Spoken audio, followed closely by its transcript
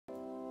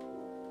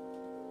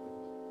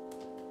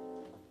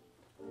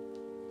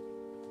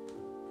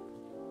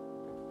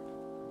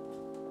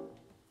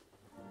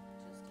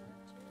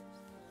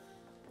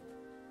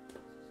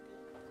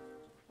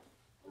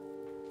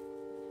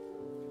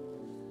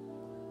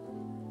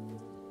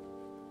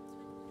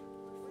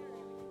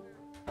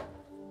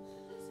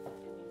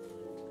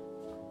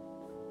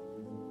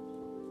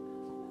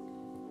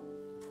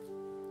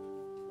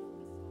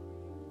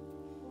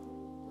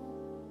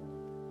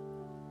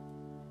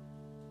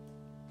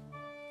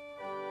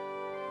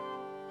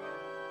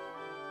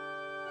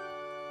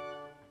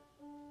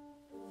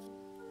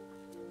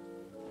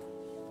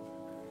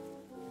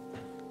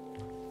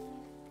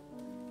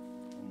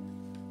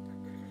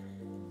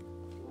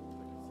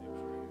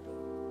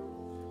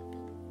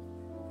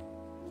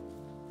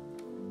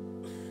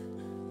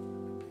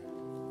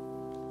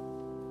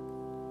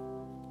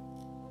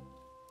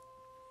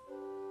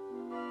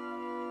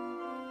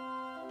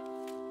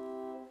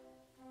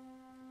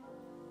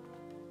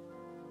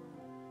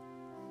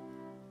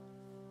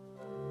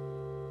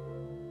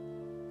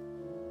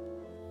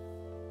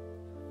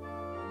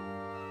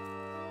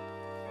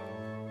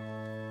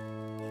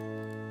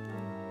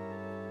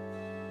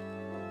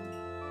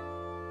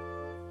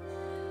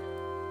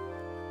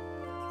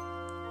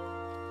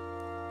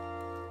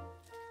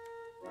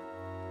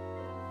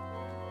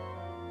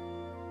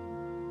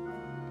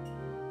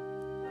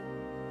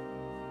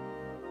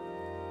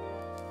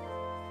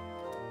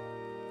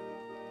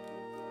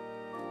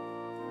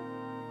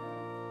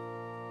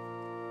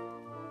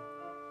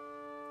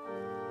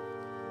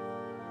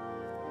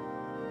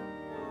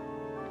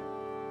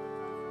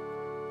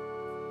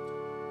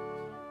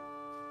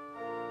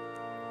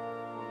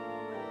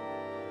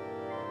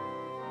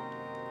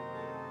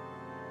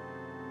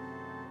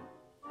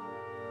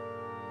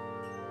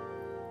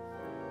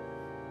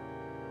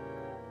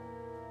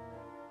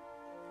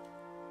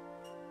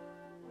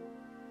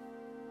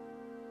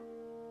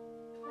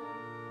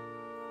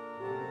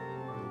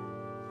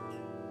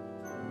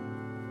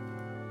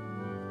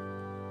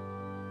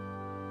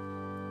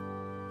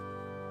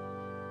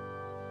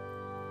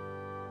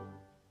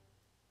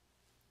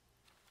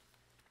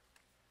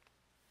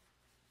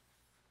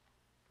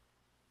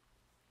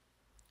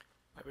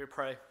Let me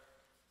pray.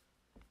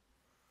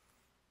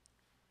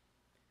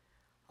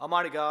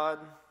 Almighty God,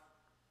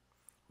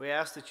 we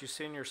ask that you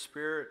send your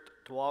Spirit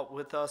to walk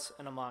with us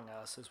and among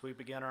us as we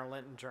begin our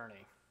Lenten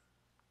journey.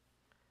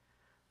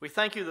 We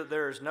thank you that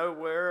there is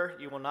nowhere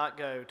you will not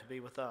go to be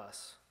with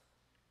us.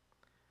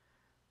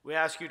 We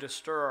ask you to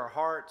stir our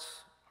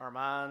hearts, our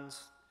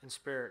minds, and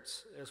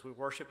spirits as we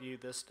worship you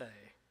this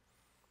day.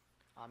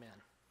 Amen.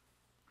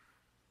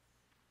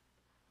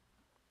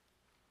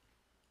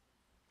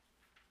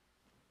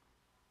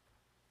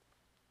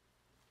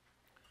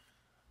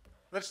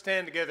 Let's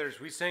stand together as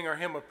we sing our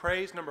hymn of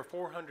praise, number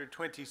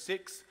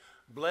 426,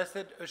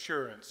 Blessed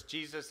Assurance,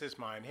 Jesus is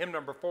Mine. Hymn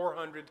number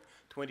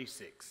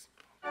 426.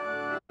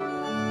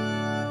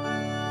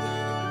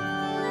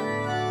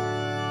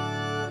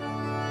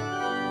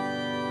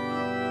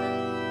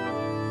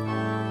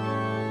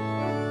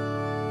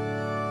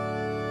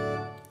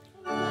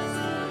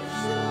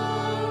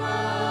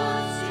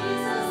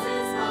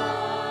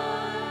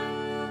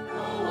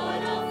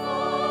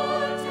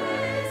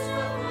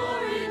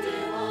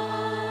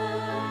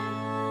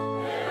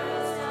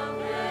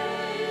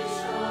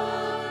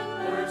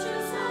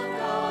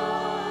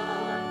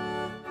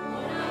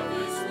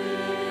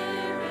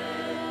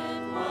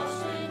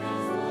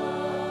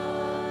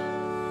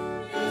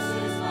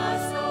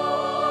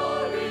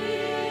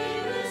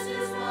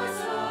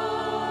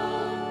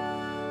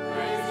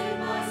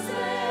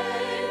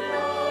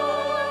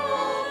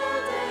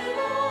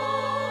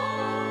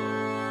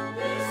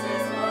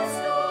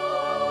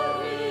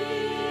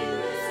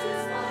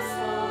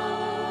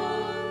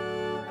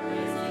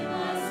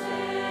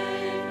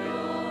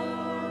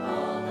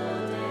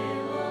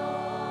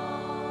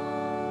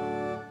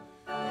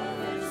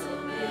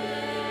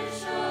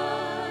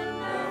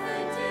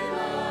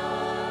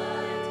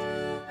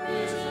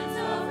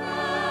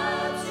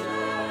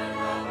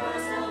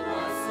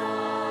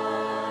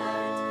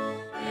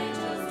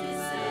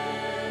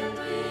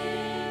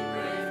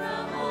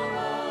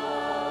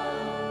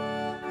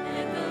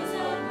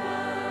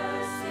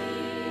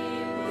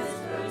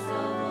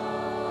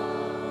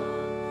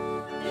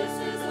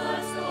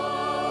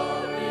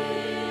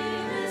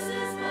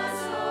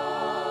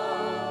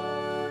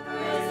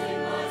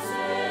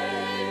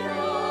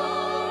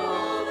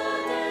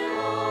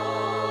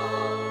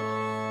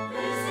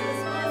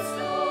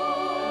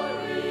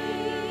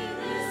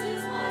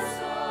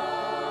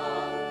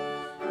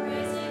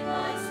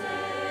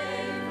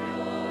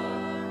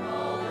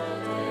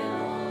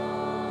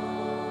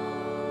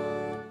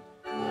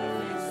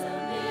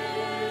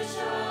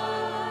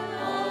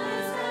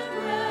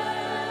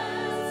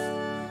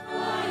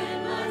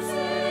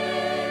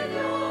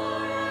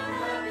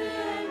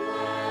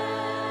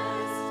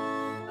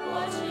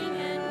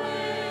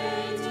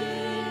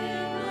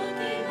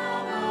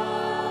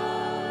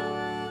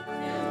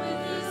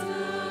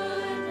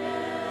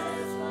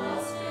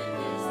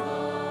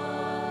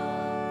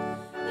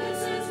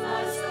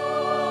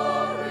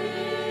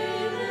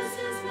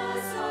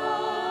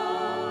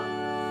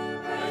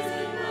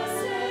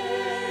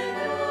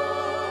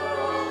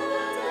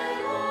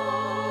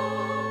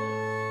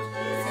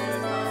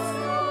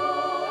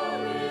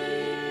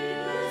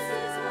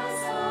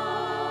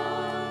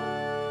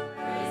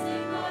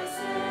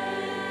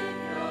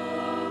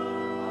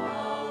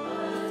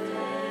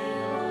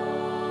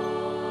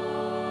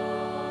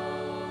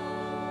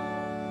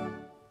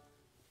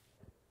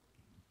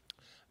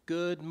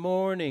 Good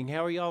morning.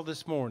 How are y'all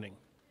this morning?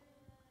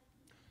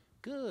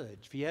 Good.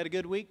 Have you had a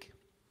good week?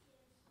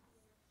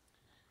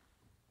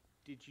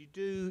 Did you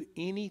do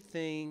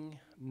anything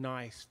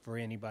nice for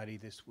anybody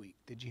this week?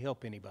 Did you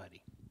help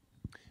anybody?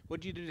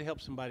 What did you do to help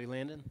somebody,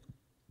 Landon?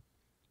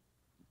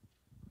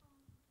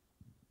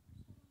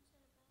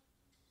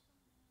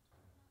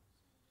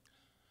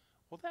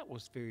 Well, that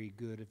was very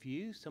good of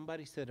you.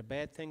 Somebody said a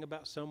bad thing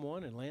about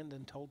someone, and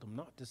Landon told them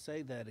not to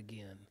say that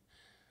again.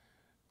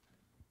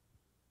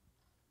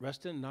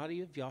 Rustin,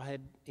 Nadia, have y'all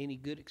had any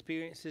good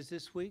experiences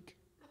this week?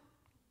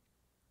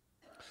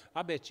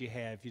 I bet you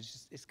have.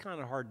 It's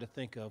kind of hard to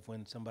think of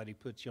when somebody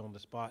puts you on the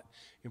spot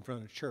in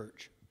front of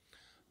church.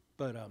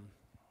 But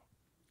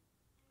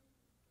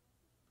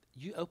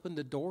you opened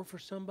the door for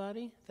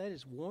somebody? That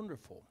is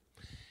wonderful.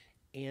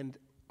 And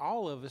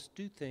all of us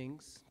do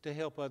things to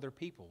help other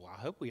people. Well,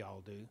 I hope we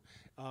all do.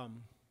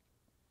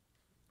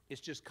 It's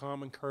just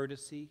common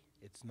courtesy.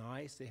 It's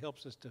nice. It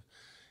helps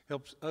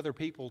other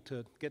people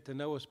to get to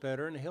know us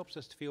better, and it helps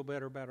us to feel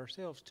better about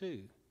ourselves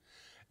too.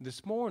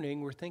 This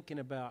morning, we're thinking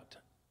about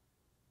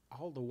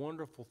all the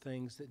wonderful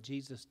things that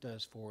Jesus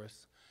does for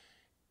us,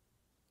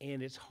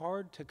 and it's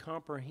hard to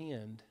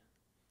comprehend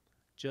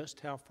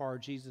just how far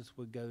Jesus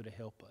would go to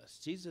help us.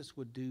 Jesus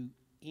would do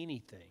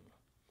anything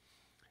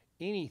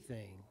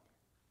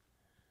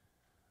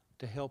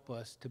to help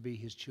us to be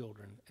his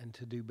children and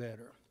to do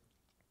better.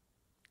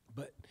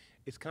 But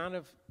it's kind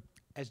of,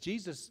 as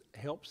Jesus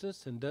helps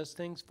us and does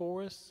things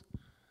for us,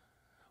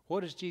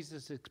 what does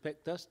Jesus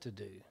expect us to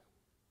do?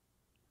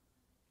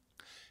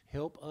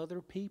 Help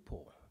other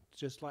people,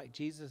 just like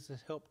Jesus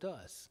has helped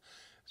us.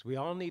 So we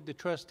all need to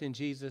trust in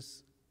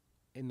Jesus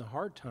in the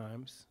hard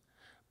times,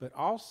 but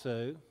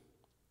also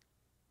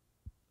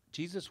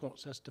Jesus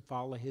wants us to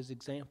follow his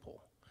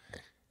example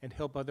and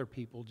help other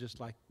people just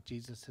like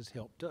Jesus has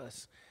helped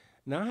us.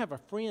 Now, I have a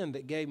friend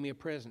that gave me a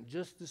present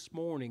just this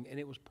morning, and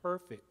it was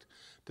perfect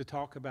to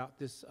talk about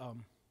this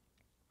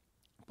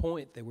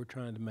point that we're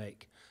trying to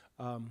make.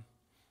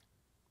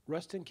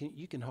 Rustin,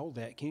 you can hold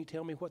that. Can you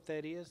tell me what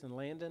that is? And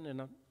Landon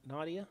and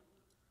Nadia?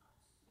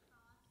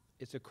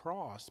 It's a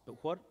cross, but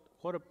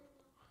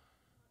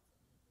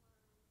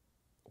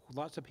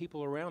lots of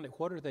people around it,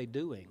 what are they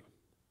doing?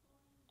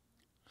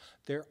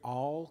 They're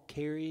all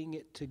carrying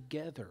it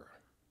together.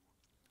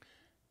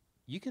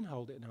 You can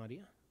hold it,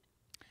 Nadia.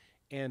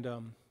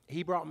 And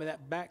he brought me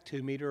that back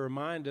to me to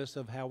remind us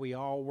of how we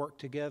all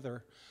worked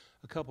together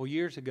a couple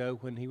years ago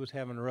when he was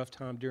having a rough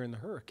time during the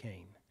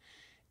hurricane.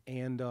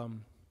 And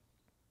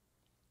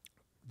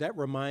that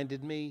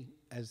reminded me,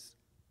 as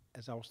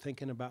I was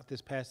thinking about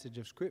this passage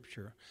of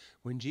Scripture,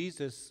 when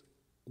Jesus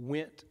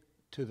went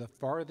to the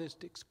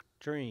farthest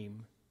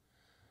extreme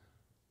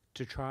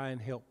to try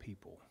and help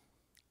people.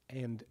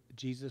 And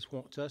Jesus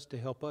wants us to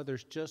help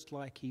others just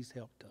like he's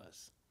helped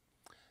us.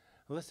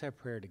 Let's have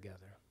prayer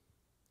together.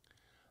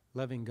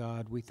 Loving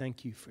God, we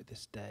thank you for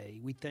this day.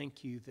 We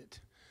thank you that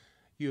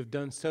you have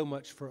done so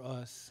much for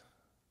us,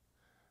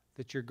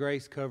 that your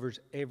grace covers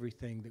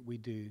everything that we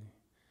do.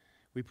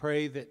 We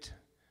pray that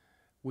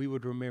we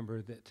would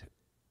remember that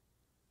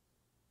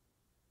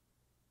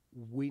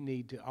we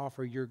need to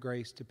offer your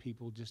grace to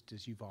people just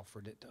as you've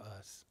offered it to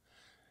us.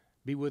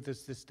 Be with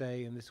us this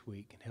day and this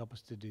week and help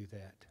us to do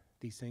that.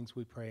 These things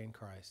we pray in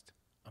Christ.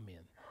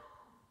 Amen.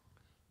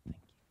 Thank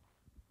you.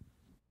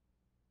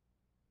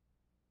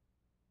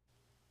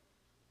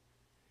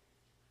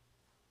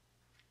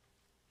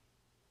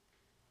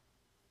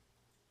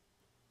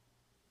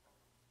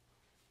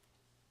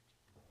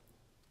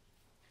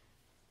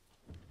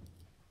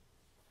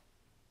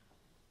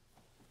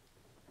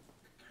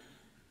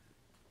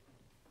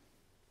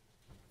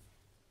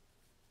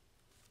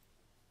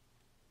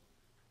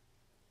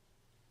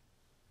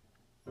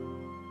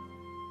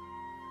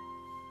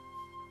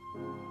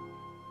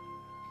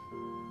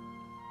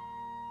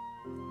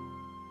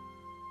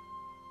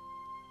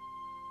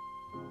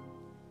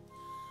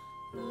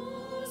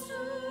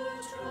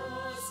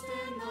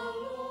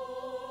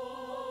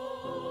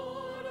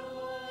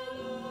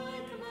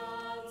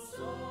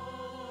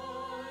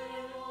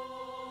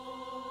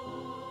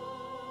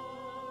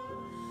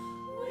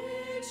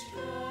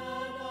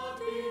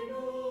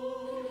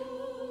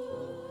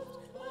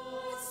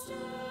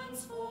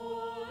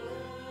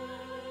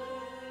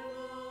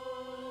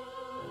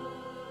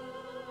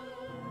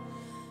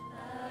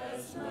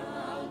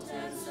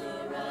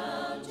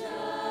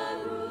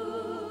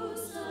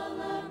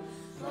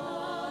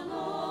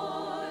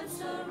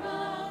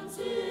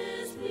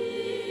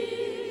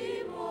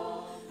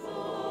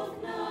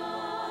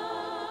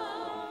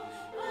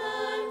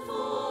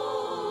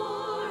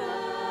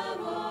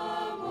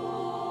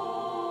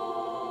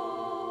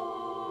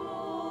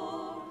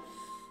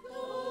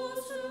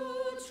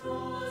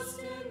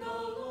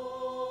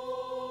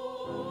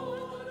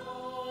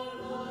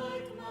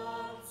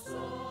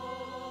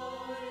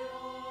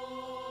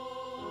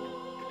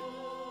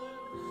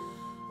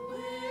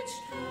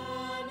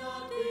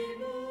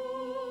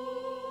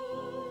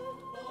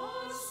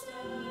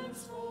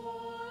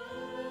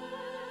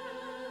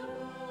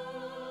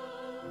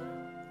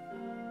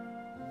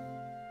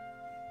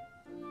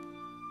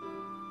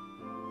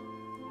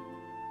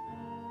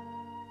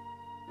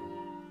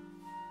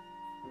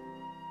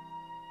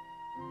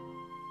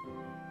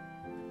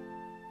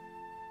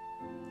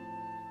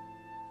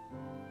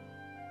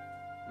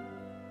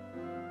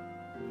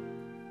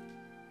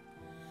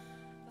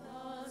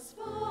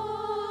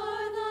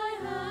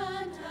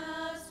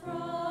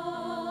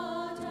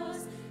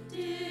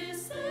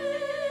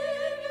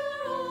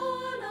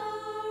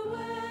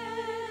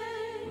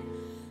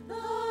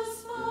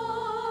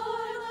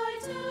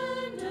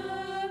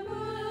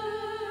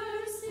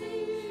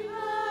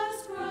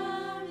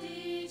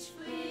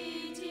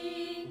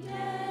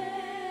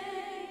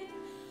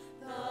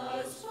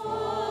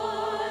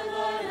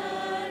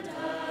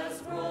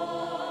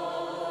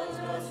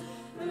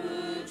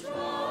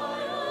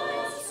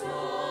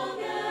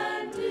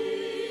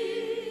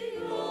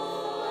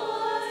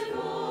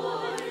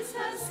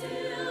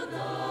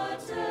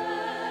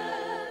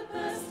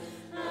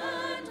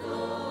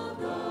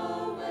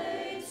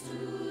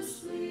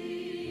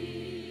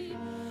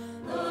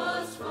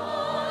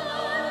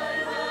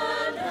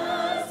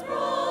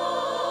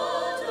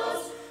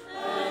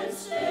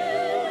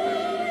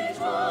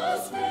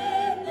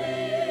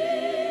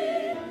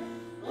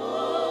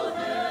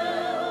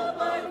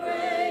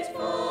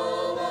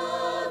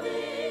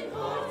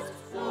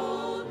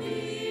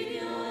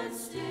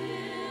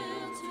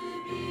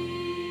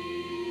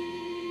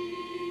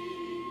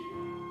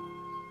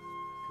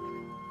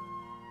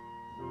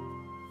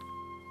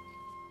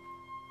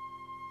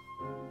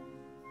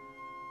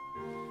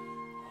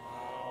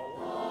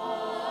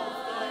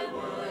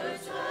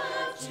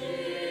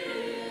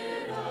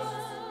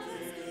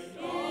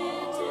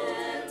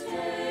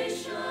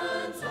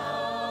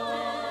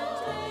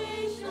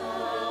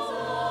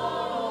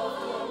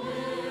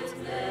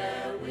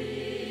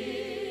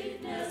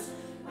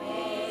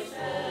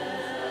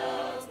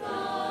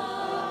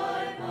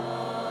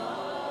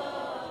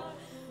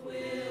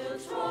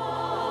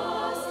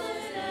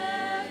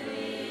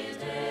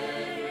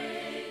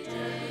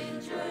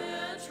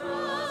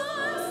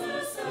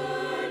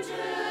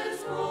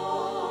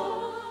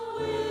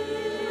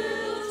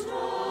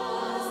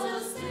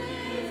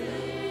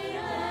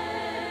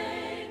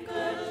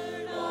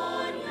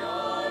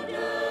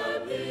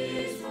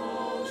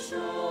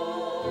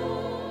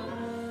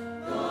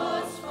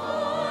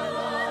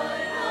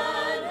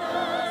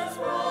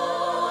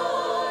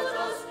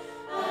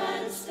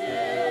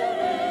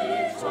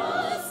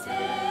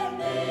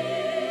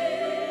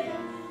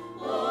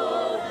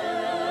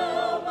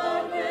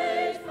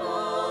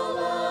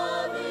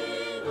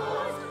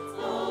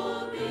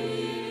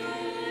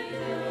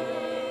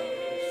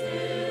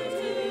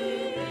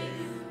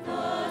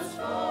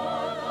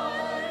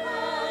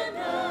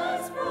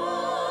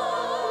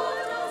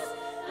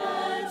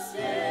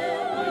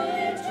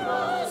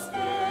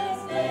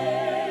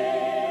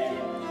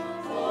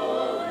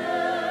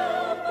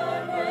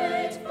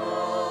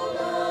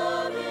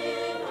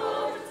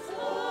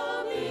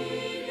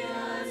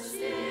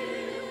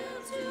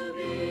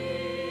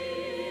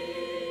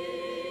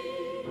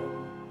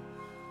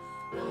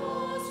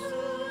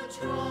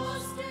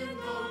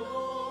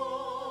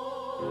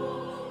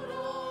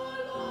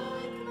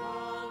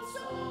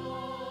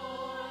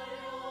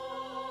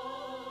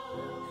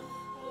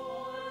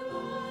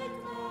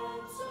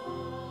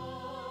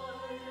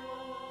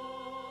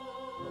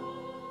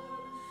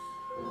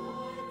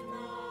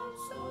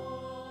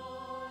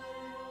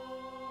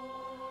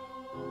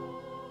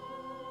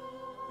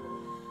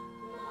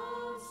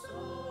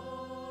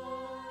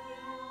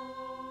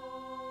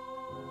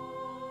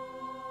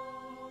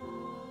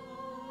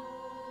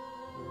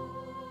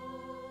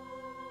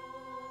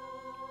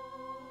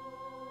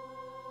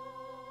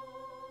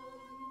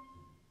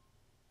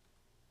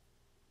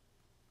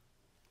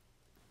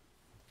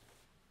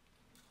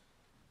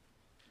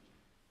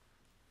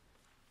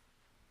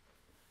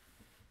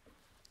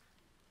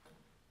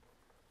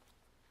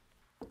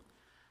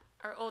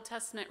 Our Old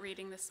Testament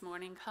reading this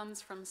morning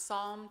comes from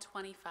Psalm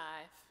 25.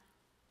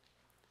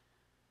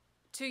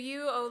 To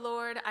you, O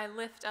Lord, I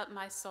lift up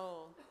my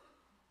soul.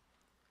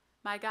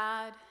 My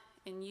God,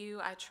 in you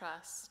I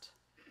trust.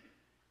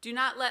 Do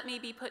not let me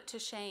be put to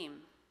shame.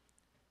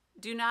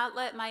 Do not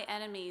let my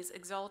enemies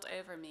exult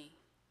over me.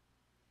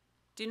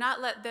 Do not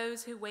let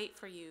those who wait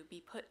for you be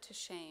put to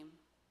shame.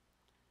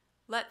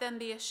 Let them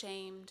be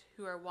ashamed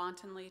who are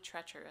wantonly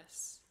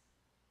treacherous.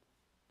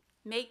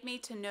 Make me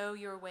to know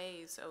your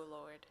ways, O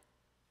Lord.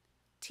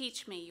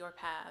 Teach me your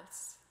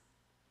paths.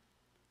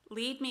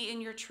 Lead me in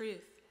your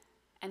truth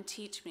and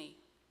teach me.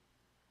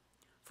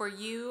 For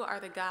you are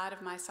the God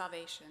of my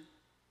salvation.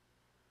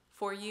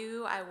 For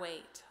you I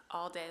wait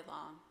all day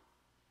long.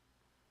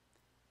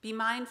 Be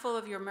mindful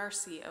of your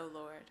mercy, O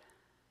Lord,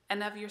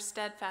 and of your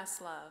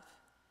steadfast love,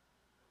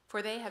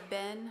 for they have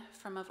been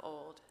from of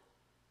old.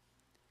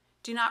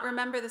 Do not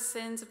remember the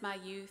sins of my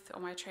youth or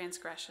my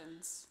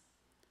transgressions.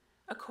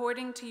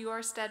 According to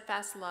your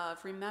steadfast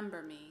love,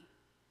 remember me,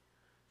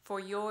 for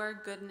your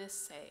goodness'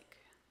 sake,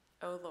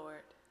 O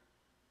Lord.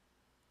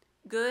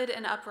 Good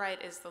and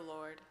upright is the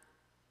Lord.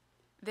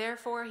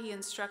 Therefore he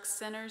instructs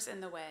sinners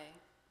in the way.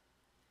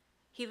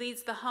 He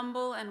leads the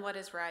humble in what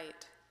is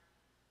right,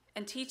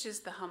 and teaches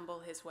the humble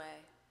his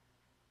way.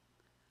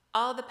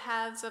 All the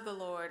paths of the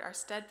Lord are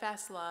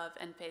steadfast love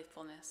and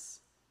faithfulness,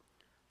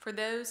 for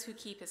those who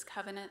keep his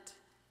covenant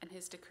and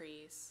his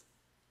decrees.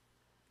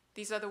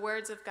 These are the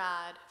words of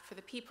God for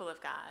the people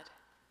of God.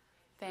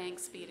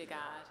 Thanks be to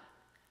God.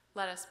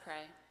 Let us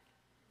pray.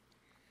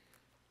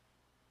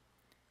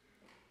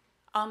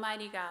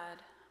 Almighty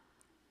God,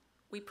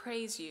 we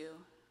praise you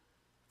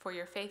for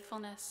your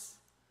faithfulness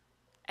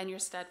and your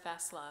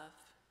steadfast love,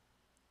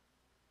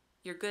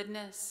 your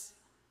goodness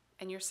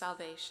and your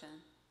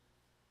salvation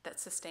that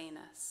sustain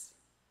us.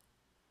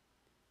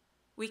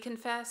 We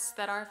confess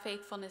that our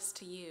faithfulness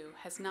to you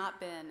has not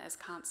been as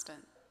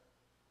constant,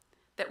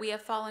 that we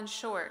have fallen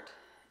short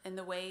in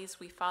the ways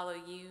we follow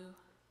you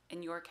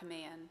and your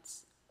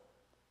commands.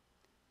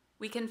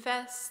 We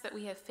confess that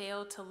we have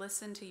failed to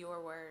listen to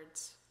your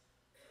words,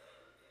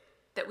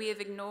 that we have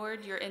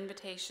ignored your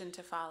invitation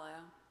to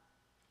follow,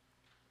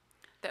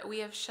 that we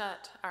have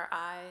shut our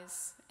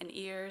eyes and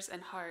ears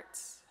and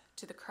hearts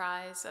to the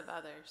cries of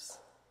others,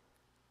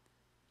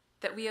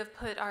 that we have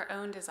put our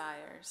own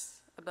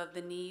desires above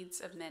the needs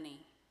of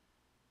many,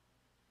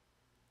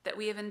 that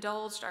we have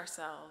indulged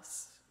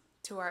ourselves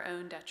to our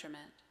own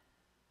detriment.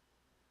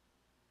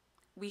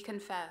 We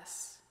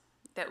confess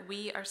that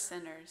we are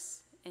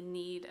sinners in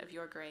need of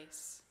your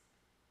grace.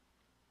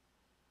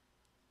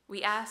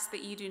 We ask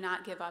that you do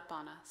not give up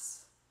on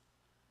us,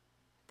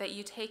 that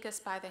you take us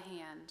by the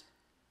hand,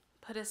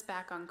 put us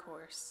back on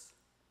course,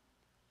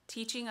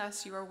 teaching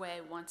us your way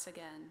once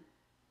again,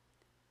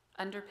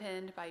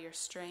 underpinned by your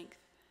strength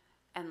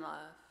and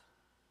love.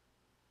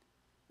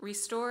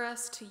 Restore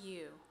us to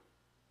you,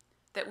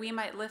 that we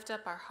might lift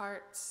up our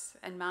hearts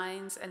and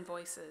minds and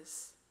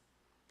voices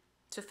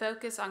to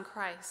focus on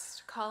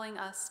Christ, calling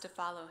us to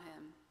follow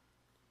him,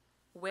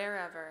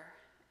 wherever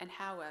and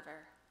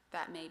however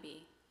that may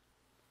be.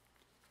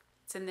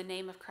 It's in the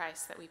name of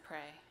Christ that we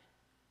pray.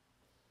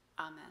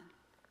 Amen.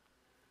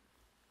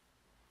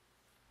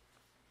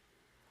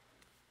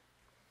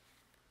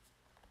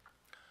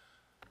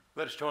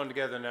 Let us join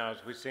together now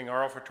as we sing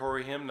our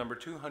offertory hymn number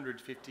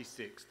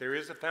 256. There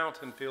is a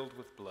fountain filled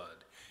with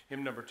blood.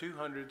 Hymn number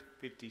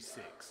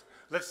 256.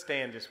 Let's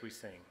stand as we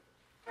sing.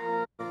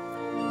 From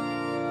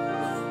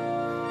Emmanuel.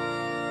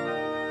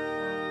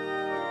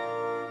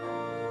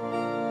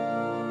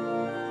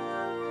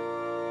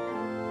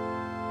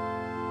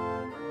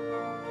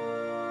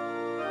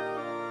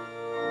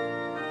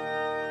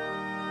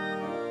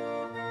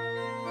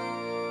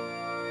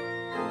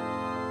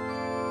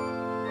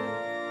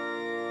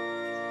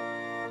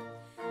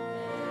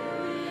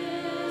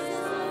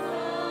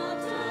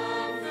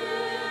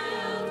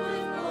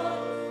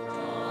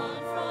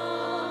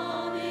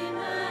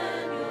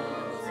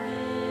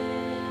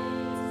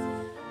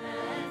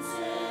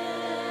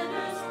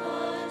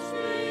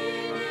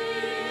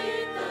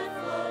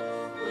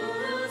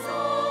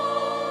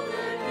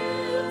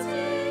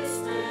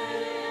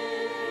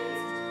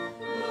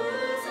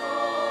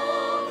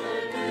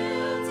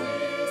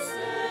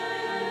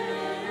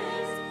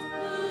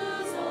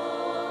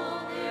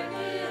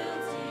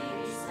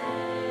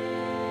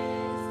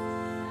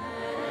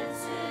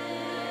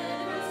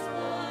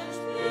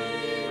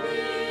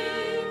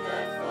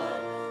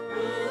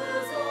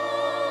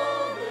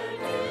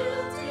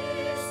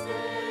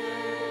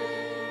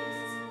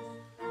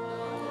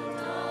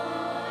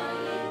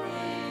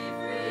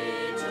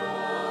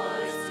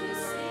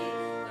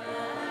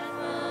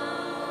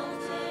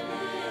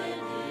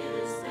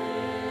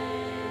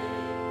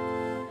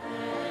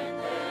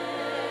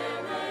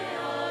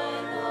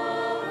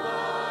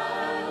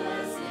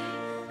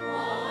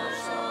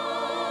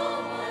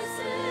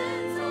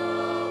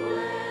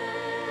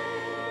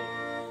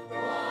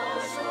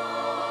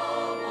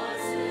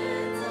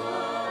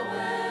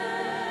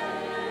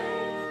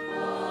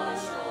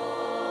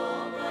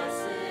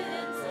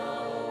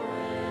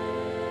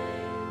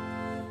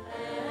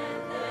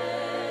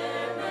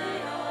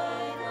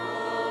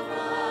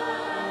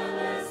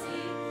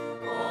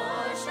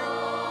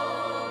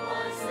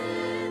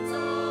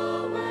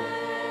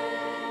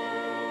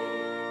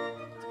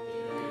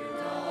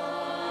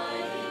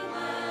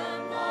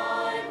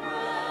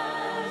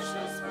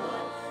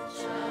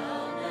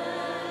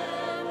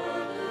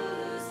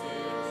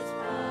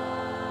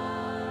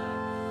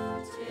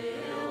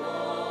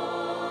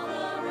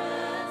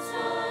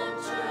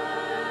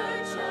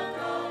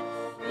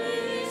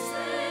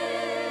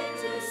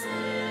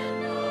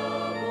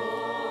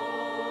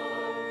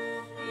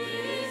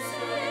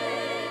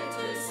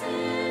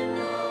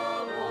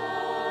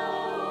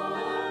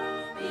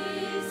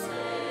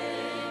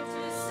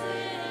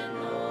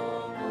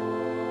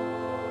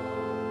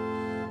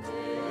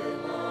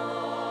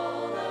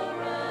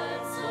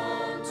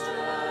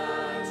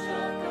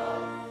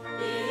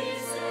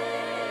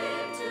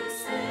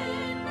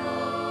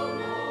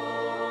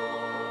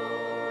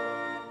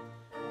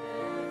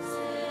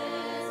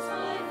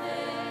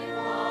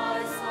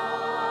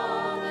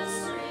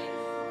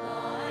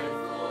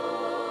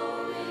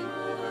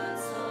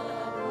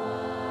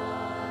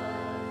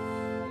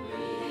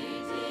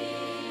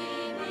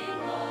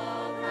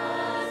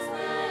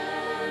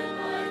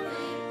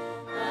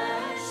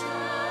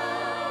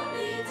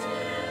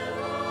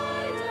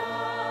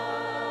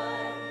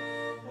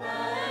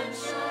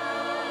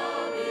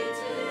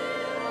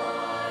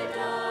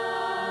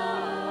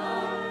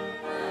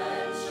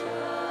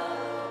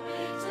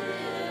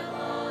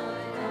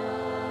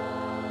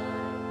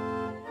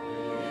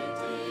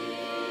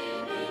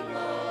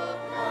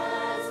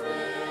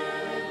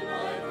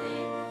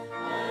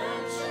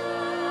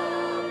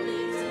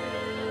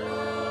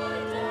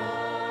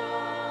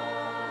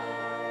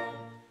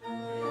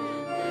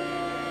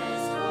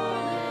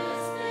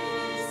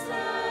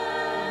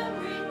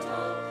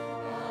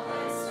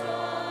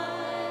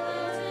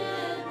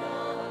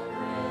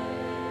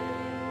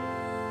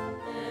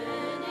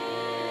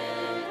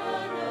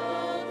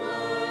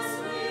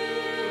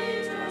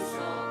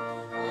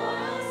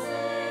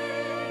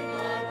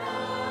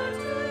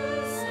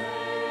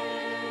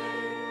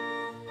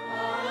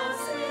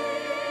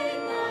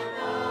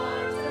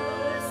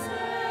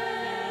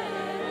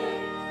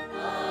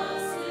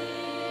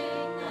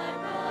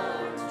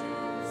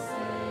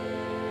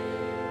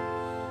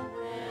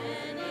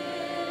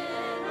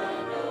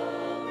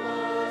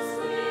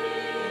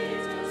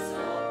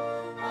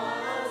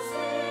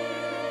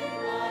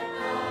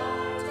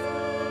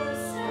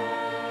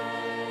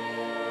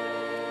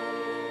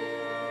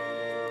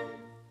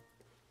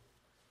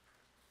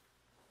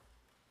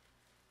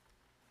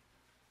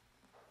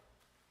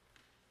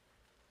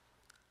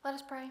 Let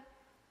us pray.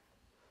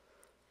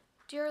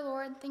 Dear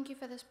Lord, thank you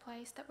for this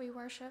place that we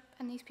worship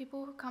and these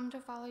people who come to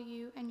follow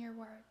you and your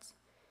words.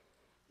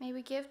 May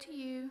we give to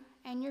you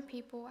and your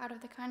people out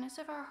of the kindness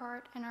of our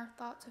heart and our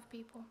thoughts of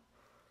people.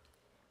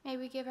 May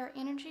we give our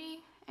energy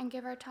and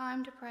give our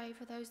time to pray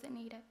for those that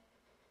need it.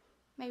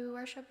 May we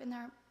worship in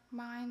our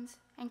minds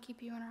and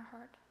keep you in our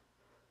heart.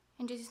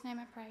 In Jesus' name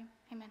I pray,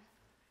 amen.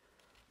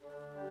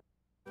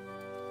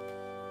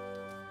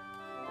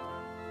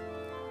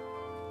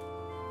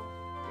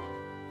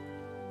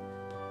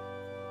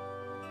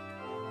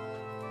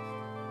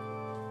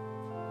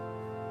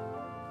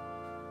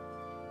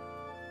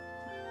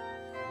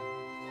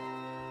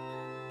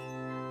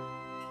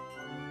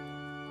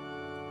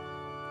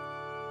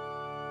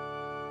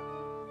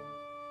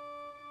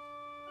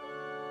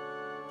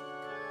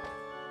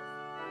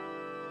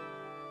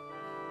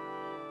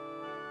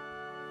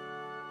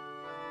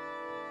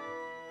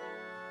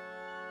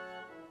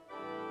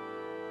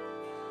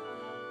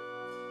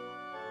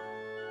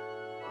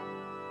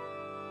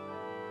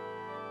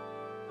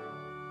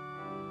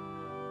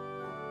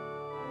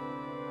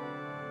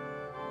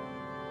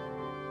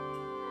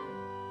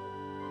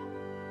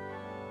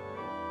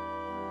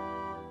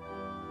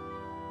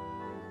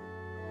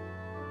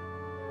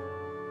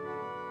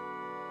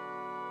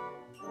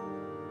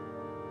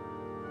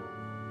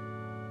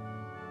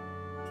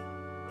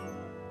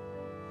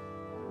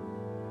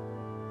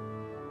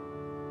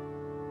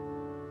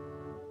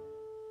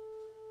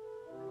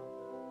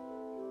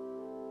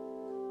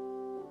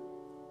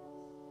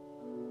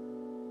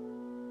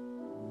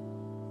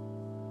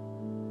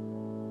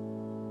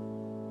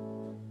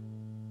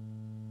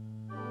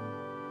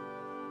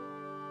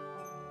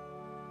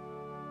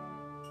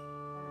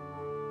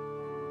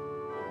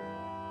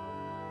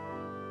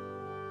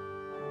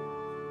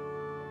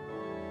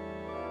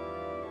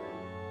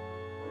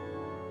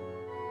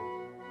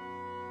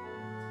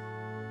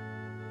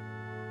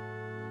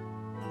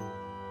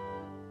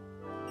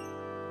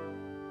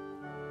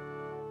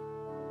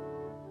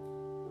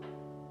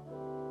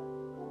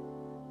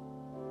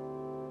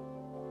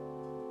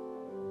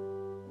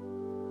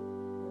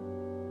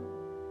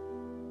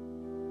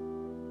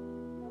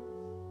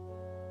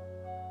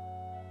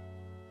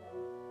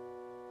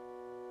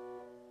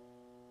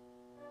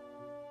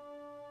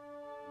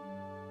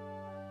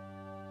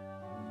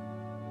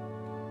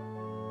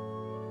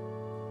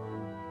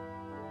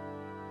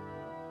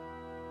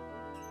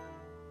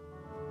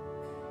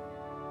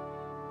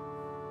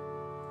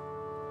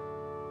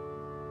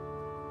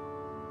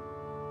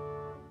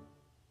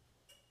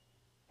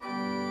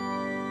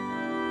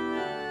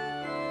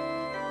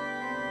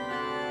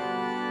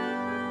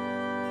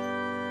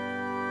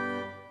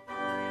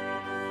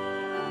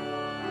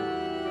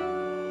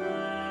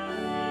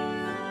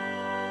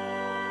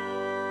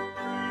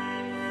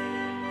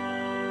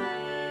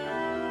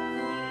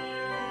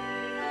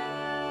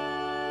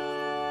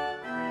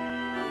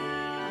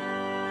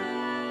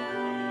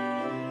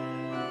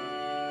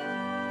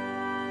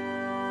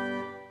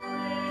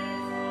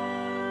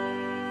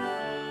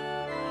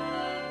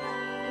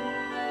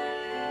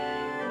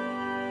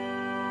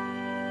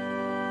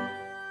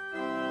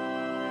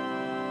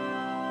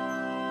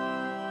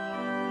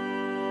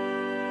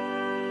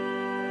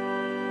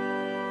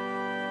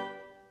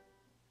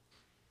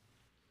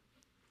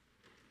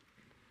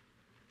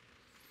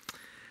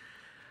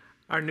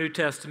 Our New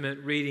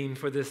Testament reading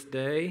for this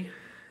day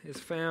is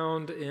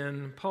found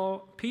in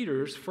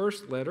Peter's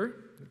first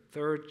letter, the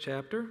third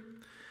chapter,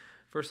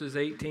 verses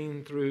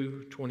 18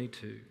 through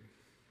 22.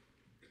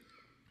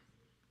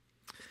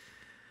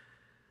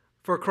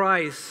 For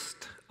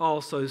Christ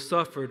also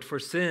suffered for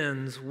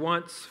sins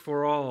once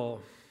for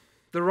all,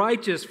 the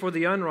righteous for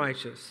the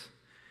unrighteous,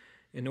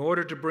 in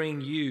order to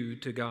bring you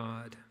to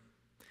God.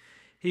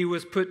 He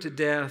was put to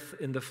death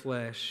in the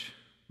flesh,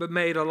 but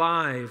made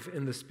alive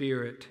in the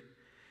Spirit,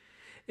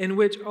 in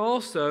which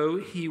also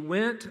he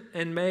went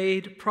and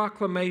made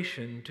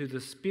proclamation to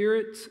the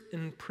spirits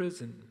in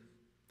prison,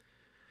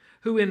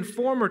 who in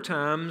former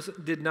times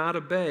did not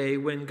obey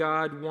when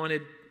God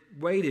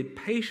waited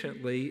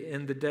patiently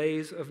in the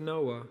days of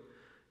Noah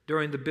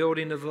during the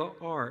building of the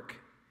ark,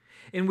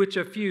 in which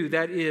a few,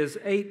 that is,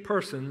 8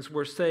 persons,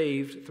 were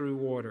saved through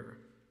water.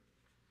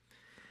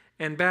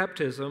 And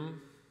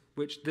baptism,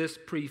 which this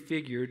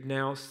prefigured,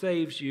 now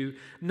saves you,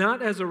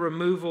 not as a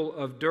removal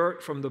of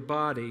dirt from the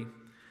body,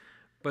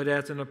 but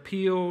as an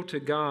appeal to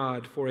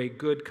God for a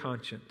good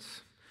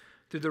conscience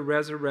through the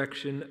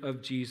resurrection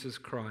of Jesus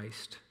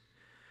Christ,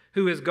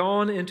 who has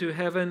gone into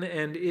heaven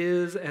and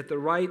is at the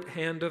right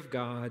hand of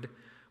God,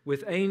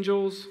 with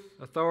angels,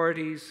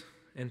 authorities,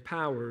 and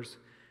powers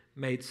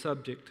made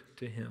subject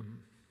to him.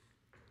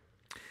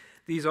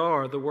 These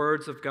are the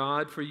words of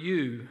God for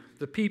you,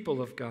 the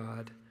people of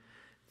God.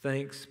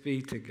 Thanks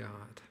be to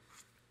God.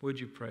 Would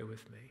you pray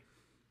with me?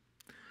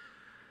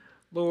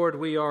 Lord,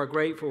 we are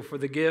grateful for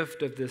the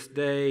gift of this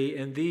day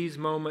and these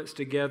moments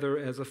together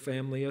as a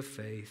family of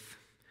faith.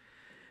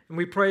 And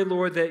we pray,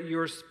 Lord, that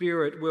your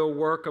Spirit will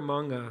work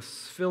among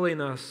us,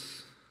 filling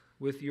us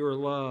with your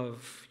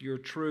love, your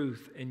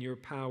truth, and your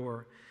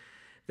power,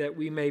 that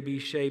we may be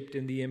shaped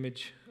in the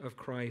image of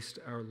Christ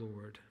our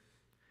Lord.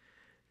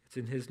 It's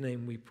in his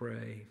name we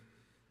pray.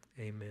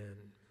 Amen.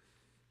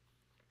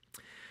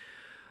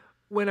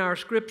 When our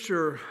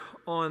scripture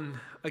on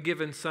a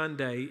given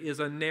Sunday is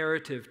a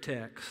narrative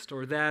text,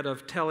 or that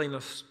of telling a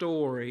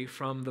story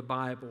from the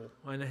Bible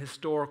and a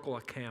historical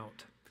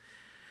account,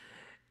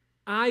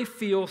 I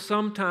feel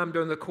sometime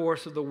during the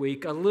course of the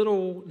week a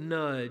little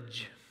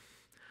nudge,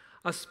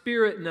 a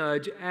spirit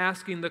nudge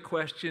asking the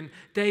question,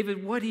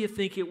 David, what do you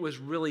think it was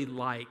really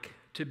like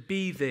to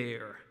be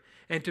there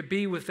and to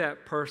be with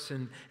that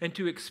person and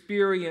to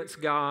experience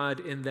God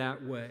in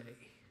that way?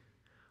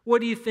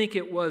 What do you think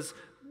it was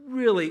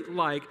really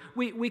like?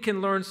 We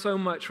can learn so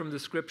much from the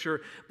scripture,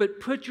 but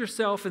put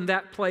yourself in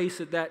that place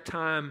at that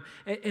time,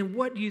 and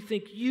what do you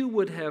think you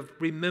would have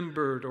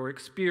remembered or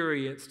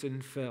experienced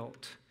and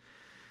felt?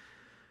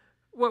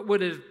 What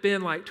would it have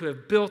been like to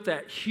have built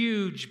that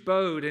huge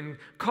boat and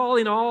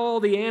calling all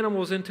the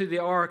animals into the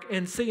ark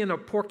and seeing a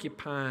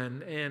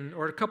porcupine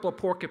or a couple of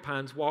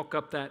porcupines walk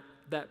up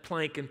that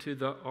plank into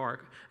the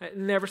ark? I'd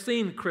never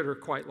seen a critter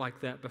quite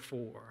like that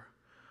before.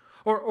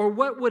 Or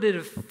what would it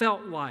have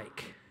felt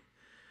like?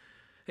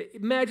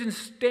 Imagine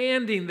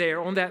standing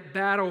there on that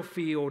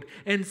battlefield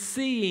and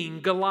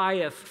seeing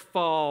Goliath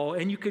fall,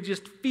 and you could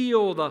just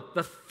feel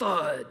the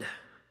thud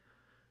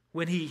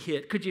when he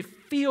hit. Could you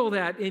feel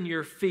that in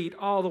your feet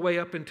all the way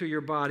up into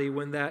your body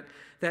when that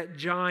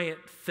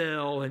giant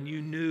fell and you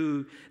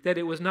knew that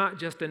it was not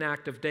just an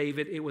act of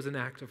David, it was an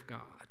act of God?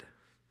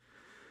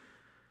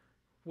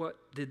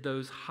 What did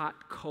those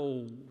hot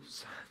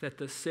coals that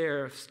the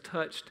seraphs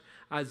touched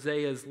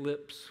Isaiah's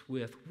lips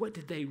with, what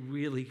did they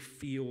really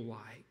feel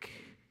like?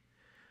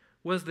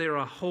 Was there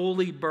a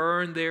holy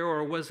burn there,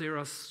 or was there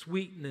a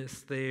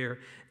sweetness there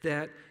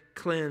that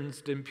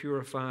cleansed and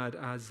purified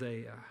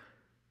Isaiah?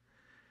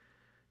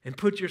 And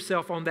put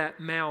yourself on that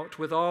mount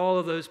with all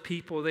of those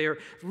people there,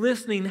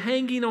 listening,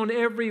 hanging on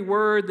every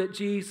word that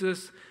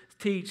Jesus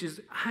teaches.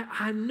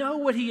 I know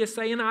what he is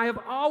saying. I have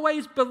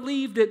always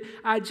believed it.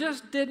 I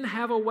just didn't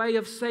have a way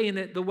of saying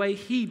it the way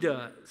he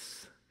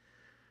does.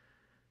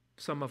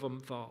 Some of them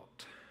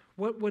thought.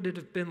 What would it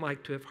have been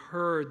like to have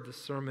heard the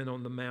Sermon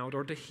on the Mount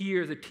or to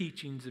hear the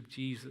teachings of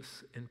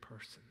Jesus in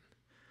person?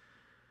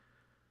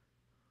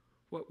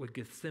 What would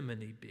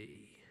Gethsemane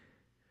be?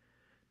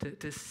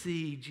 To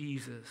see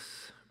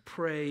Jesus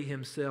pray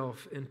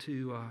himself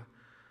into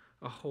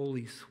a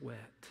holy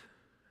sweat,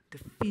 to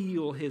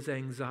feel his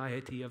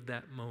anxiety of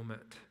that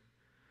moment.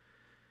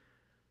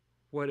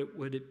 What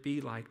would it be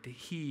like to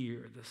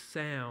hear the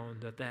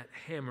sound of that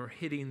hammer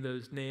hitting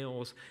those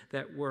nails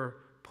that were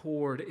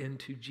poured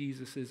into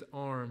Jesus'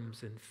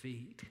 arms and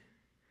feet?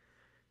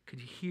 Could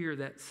you hear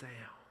that sound?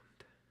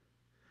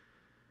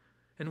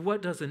 And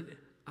what does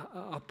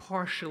a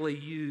partially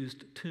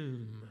used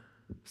tomb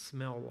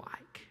smell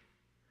like?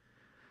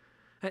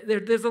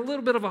 There's a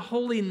little bit of a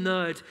holy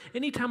nudge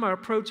anytime I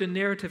approach a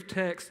narrative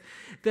text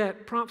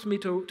that prompts me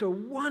to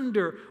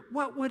wonder,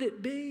 what would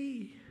it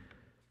be?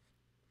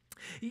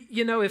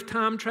 You know, if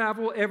time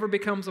travel ever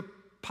becomes a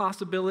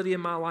possibility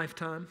in my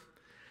lifetime,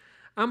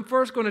 I'm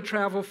first going to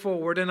travel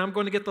forward and I'm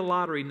going to get the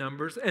lottery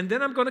numbers, and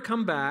then I'm going to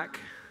come back,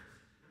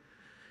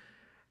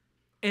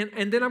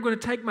 and then I'm going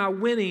to take my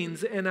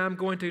winnings and I'm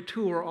going to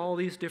tour all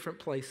these different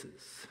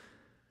places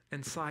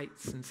and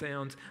sights and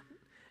sounds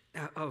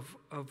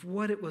of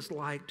what it was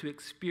like to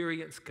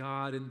experience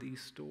God in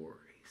these stories.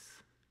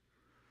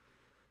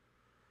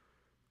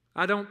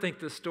 I don't think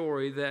the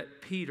story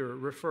that Peter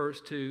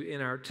refers to in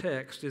our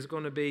text is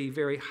going to be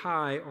very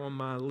high on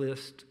my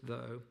list,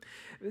 though.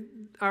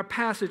 Our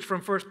passage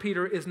from 1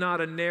 Peter is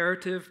not a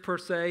narrative per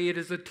se. It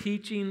is a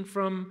teaching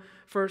from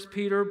 1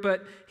 Peter,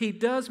 but he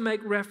does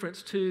make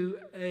reference to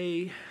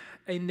a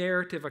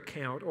narrative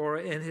account or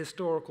an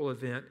historical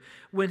event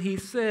when he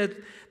said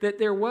that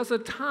there was a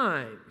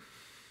time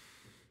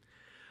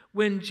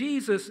when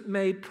Jesus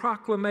made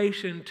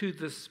proclamation to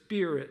the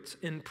spirits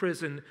in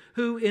prison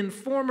who in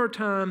former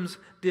times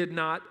did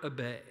not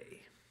obey.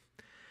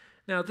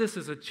 Now, this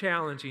is a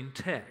challenging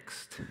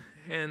text,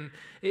 and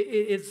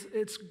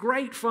it's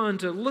great fun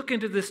to look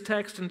into this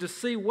text and to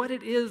see what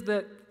it is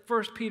that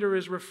 1 Peter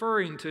is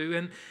referring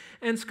to.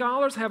 And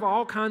scholars have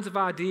all kinds of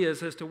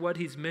ideas as to what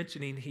he's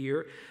mentioning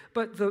here,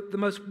 but the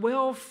most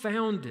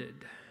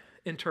well-founded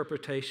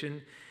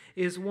interpretation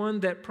is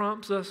one that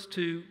prompts us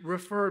to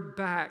refer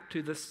back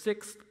to the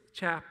 6th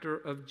chapter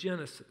of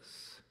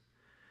Genesis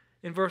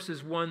in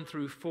verses 1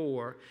 through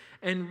 4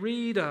 and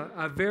read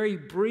a very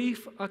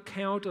brief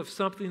account of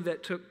something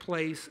that took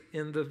place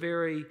in the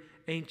very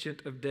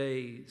Ancient of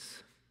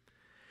Days.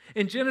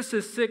 In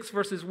Genesis 6,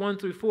 verses 1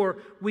 through 4,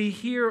 we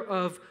hear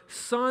of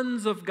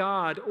sons of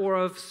God or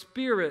of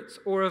spirits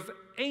or of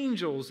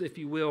angels, if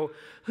you will,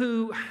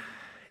 who,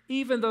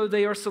 even though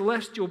they are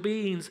celestial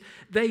beings,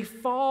 they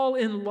fall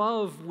in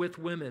love with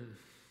women,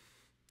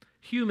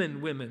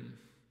 human women.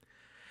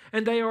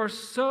 And they are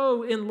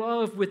so in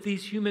love with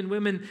these human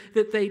women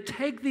that they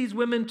take these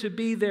women to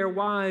be their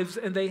wives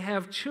and they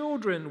have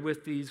children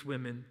with these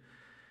women.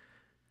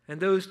 and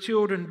those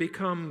children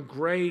become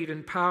great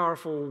and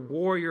powerful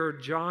warrior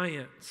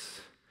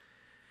giants.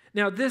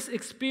 Now, this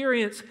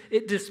experience,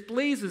 it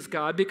displeases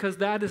God because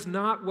that is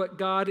not what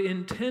God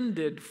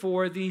intended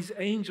for these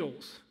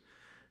angels.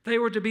 They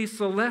were to be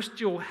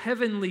celestial,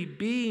 heavenly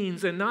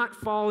beings and not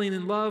falling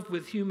in love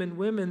with human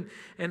women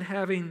and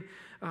having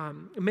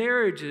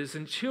marriages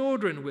and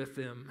children with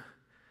them.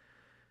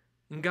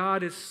 And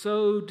God is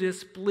so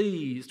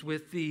displeased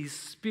with these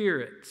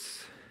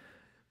spirits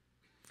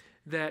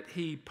that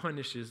he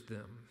punishes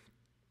them.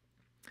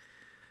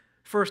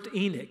 First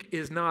Enoch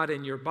is not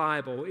in your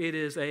Bible. It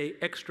is an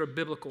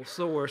extra-biblical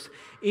source.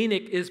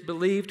 Enoch is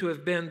believed to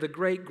have been the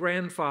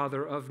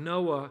great-grandfather of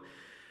Noah,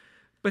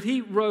 but he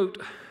wrote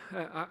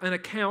an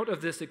account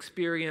of this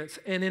experience.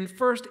 And in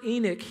First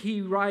Enoch,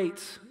 he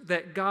writes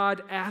that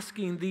God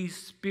asking these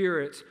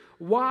spirits,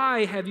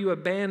 "Why have you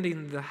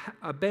abandoned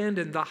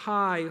the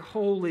high,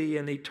 holy,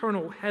 and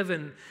eternal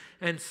heaven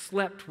and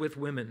slept with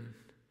women?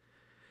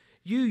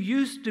 You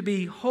used to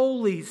be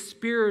holy,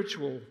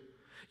 spiritual.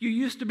 You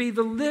used to be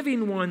the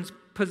living ones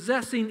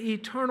possessing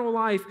eternal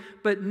life,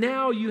 but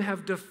now you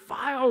have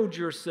defiled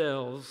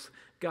yourselves,"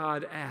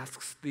 God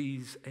asks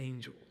these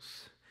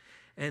angels.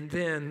 And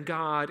then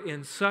God,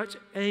 in such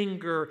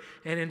anger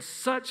and in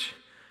such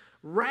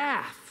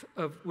wrath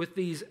with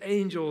these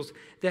angels,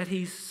 that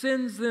he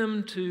sends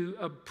them to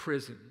a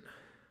prison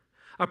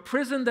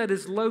that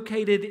is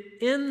located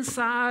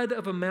inside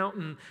of a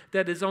mountain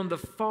that is on the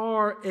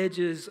far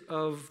edges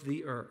of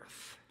the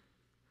earth.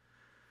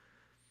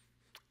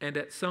 And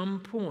at some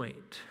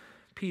point,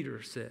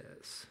 Peter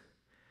says,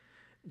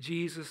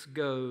 Jesus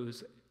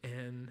goes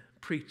and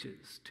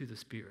preaches to the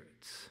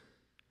spirits.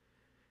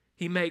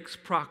 He makes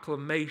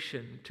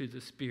proclamation to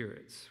the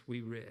spirits,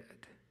 we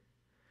read.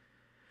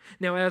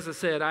 Now, as I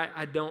said,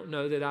 I don't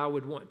know that I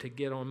would want to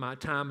get on my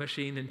time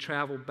machine and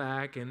travel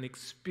back and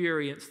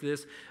experience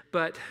this,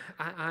 but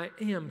I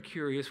am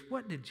curious,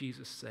 what did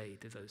Jesus say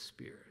to those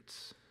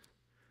spirits?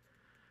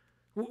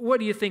 What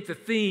do you think the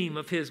theme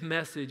of his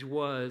message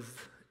was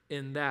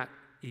in that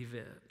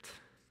event?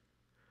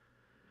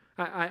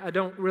 I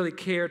don't really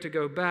care to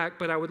go back,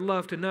 but I would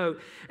love to know.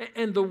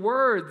 And the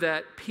word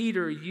that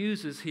Peter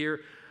uses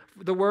here,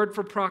 the word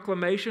for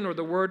proclamation or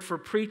the word for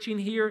preaching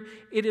here,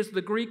 it is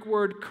the Greek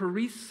word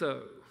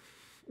chorizo,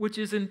 which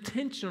is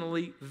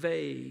intentionally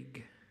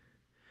vague.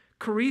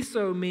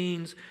 Chorizo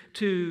means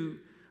to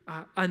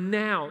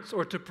announce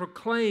or to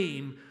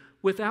proclaim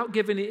without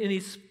giving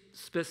any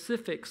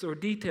specifics or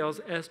details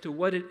as to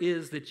what it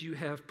is that you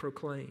have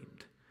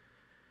proclaimed.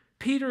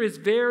 Peter is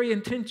very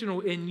intentional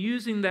in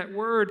using that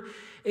word,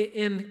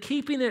 in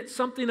keeping it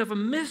something of a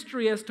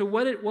mystery as to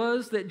what it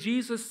was that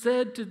Jesus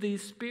said to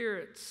these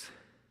spirits.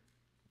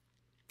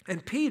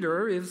 And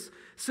Peter is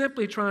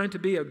simply trying to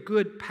be a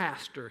good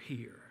pastor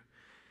here.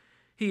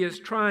 He is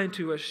trying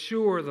to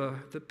assure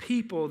the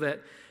people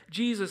that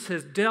Jesus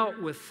has dealt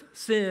with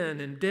sin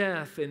and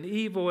death and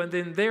evil, and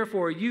then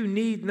therefore you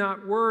need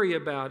not worry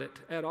about it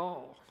at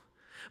all.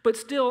 But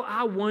still,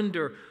 I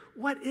wonder,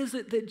 what is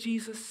it that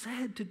Jesus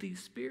said to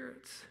these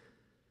spirits?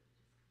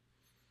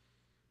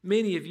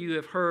 Many of you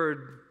have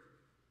heard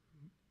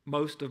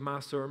most of my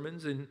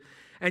sermons, and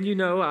you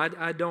know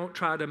I don't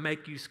try to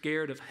make you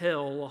scared of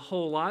hell a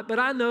whole lot, but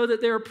I know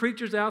that there are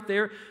preachers out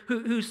there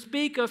who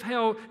speak of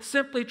hell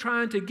simply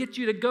trying to get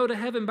you to go to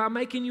heaven by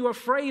making you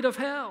afraid of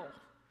hell.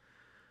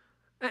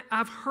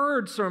 I've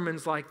heard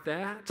sermons like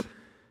that.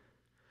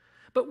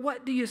 But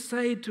what do you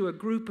say to a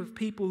group of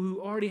people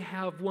who already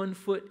have one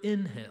foot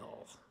in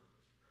hell?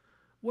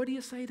 What do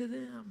you say to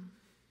them?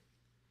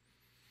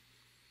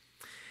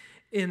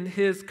 In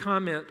his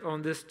comment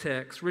on this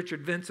text,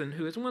 Richard Vinson,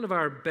 who is one of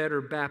our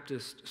better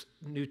Baptist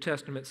New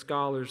Testament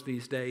scholars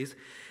these days,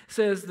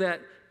 says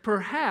that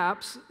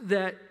perhaps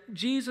that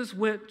Jesus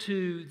went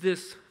to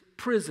this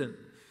prison,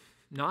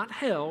 not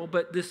hell,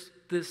 but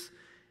this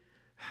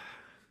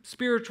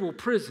spiritual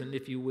prison,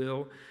 if you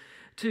will,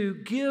 to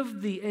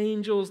give the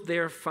angels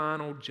their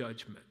final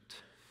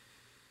judgment,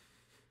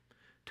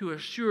 to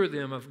assure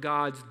them of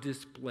God's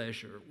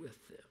displeasure with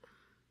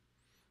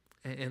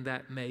them. And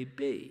that may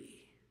be.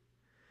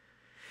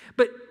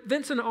 But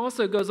Vincent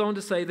also goes on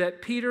to say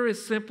that Peter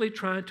is simply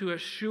trying to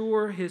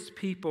assure his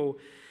people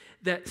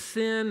that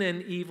sin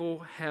and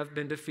evil have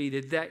been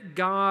defeated, that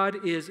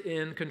God is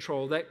in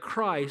control, that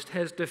Christ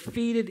has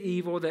defeated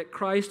evil, that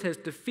Christ has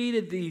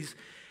defeated these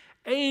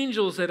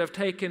angels that have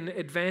taken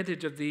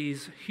advantage of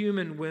these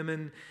human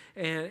women,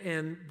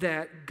 and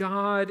that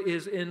God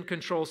is in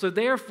control. So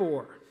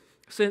therefore,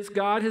 since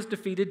God has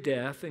defeated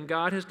death and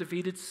God has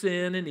defeated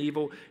sin and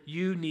evil,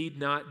 you need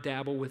not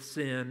dabble with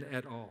sin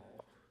at all.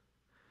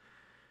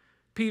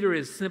 Peter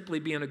is simply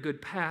being a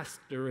good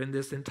pastor in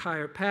this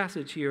entire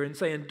passage here and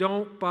saying,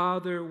 don't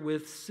bother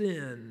with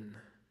sin.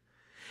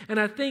 And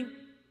I think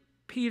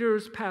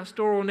Peter's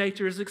pastoral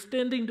nature is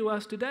extending to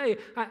us today.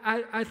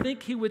 I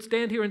think he would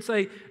stand here and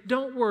say,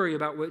 don't worry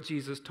about what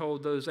Jesus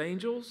told those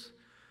angels.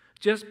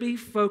 Just be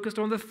focused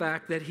on the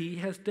fact that he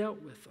has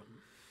dealt with them.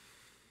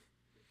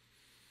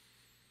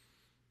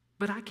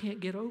 But I can't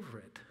get over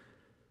it.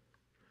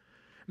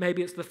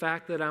 Maybe it's the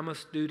fact that I'm a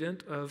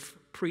student of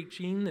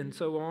preaching and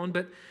so on,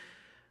 but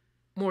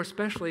more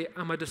especially,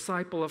 I'm a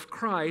disciple of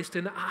Christ,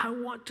 and I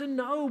want to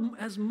know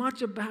as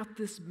much about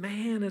this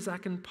man as I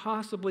can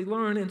possibly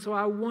learn. And so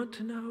I want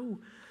to know,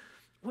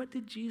 what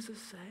did Jesus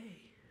say?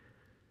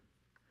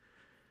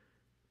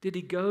 Did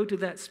he go to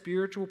that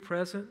spiritual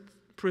prison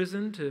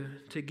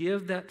to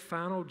give that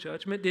final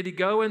judgment? Did he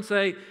go and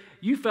say,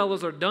 you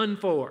fellas are done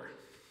for.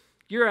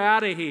 You're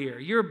out of here.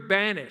 You're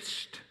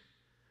banished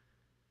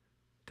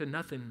to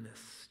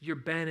nothingness. You're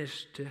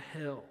banished to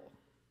hell.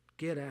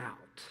 Get out.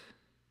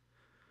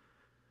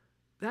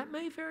 That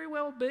may very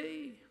well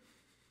be.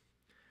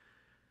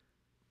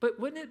 But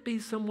wouldn't it be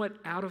somewhat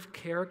out of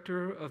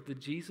character of the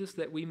Jesus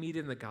that we meet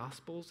in the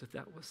Gospels if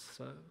that was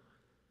so?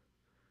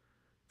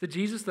 The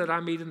Jesus that I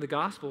meet in the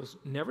Gospels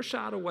never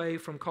shied away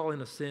from calling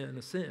a sin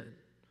a sin.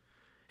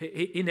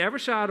 He never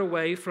shied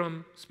away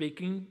from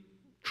speaking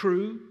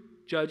true,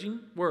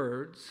 judging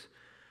words.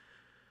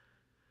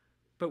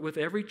 But with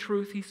every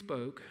truth he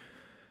spoke,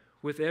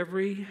 with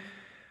every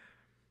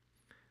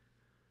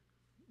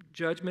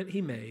judgment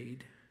he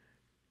made,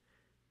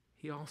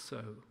 he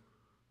also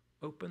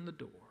opened the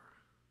door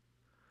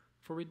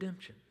for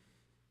redemption,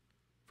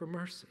 for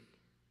mercy,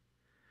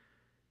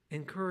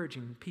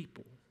 encouraging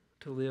people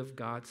to live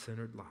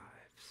God-centered lives.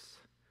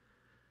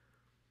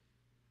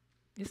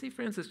 You see,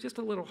 friends, it's just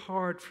a little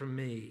hard for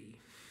me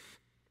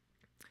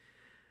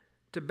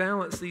to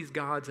balance these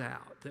gods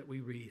out that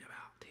we read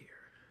about here.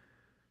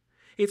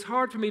 It's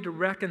hard for me to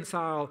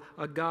reconcile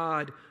a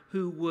God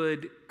who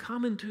would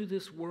come into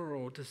this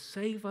world to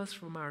save us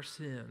from our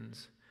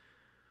sins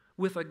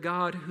with a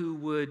God who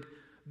would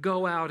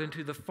go out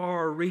into the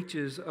far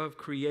reaches of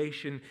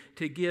creation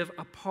to give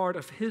a part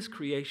of his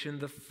creation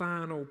the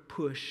final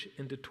push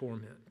into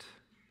torment.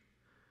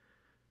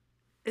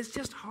 It's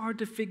just hard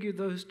to figure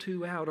those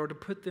two out or to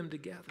put them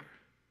together.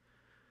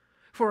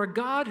 For a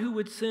God who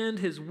would send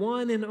his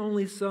one and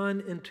only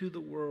Son into the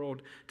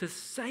world to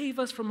save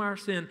us from our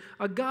sin,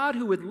 a God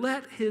who would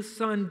let his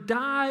Son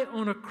die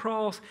on a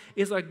cross,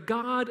 is a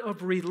God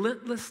of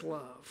relentless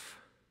love.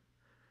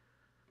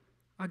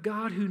 A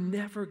God who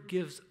never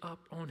gives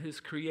up on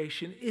his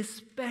creation,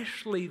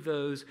 especially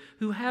those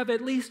who have at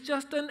least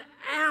just an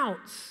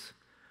ounce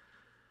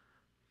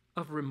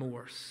of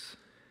remorse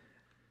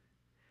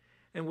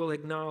and will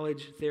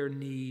acknowledge their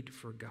need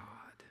for God.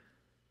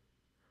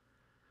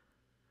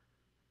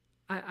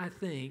 I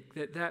think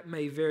that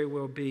may very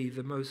well be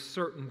the most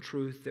certain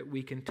truth that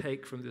we can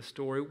take from this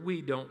story.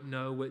 We don't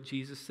know what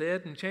Jesus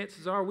said, and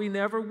chances are we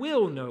never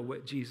will know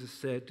what Jesus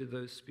said to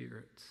those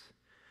spirits.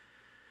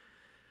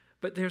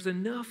 But there's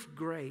enough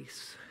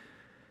grace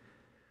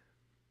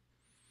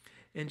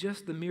in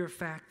just the mere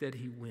fact that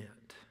he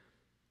went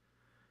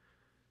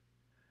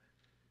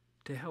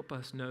to help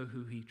us know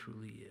who he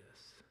truly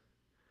is.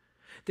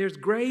 There's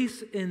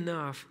grace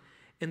enough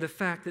in the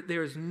fact that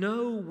there is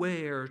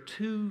nowhere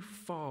too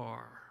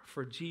far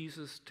for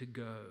Jesus to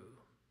go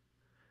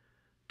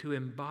to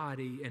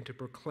embody and to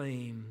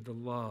proclaim the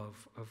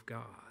love of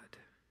God.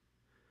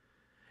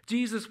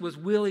 Jesus was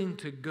willing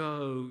to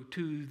go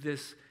to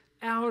this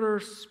outer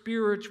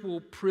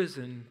spiritual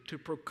prison to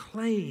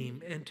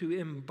proclaim and to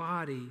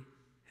embody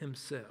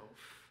himself.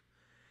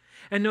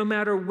 And no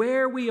matter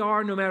where we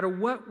are, no matter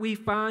what we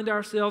find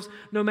ourselves,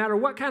 no matter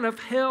what kind of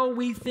hell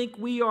we think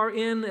we are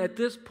in at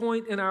this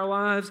point in our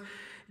lives,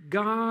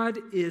 God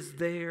is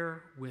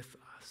there with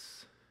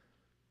us.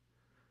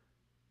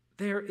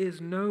 There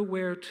is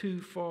nowhere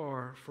too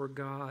far for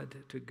God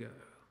to go.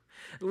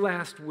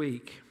 Last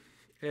week,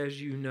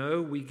 as you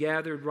know, we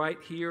gathered right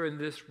here in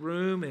this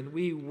room and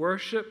we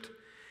worshiped.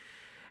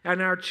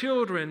 And our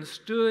children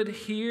stood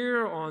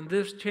here on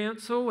this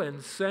chancel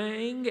and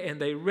sang, and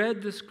they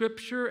read the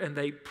scripture, and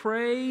they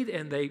prayed,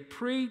 and they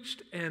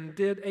preached, and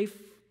did a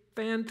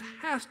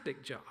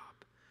fantastic job.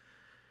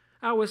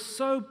 I was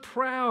so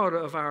proud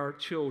of our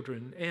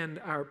children and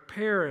our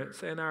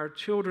parents and our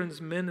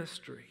children's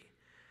ministry.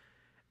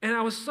 And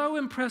I was so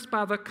impressed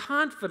by the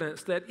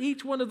confidence that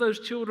each one of those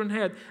children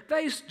had.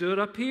 They stood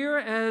up here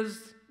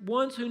as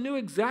ones who knew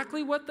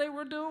exactly what they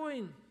were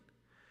doing.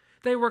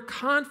 They were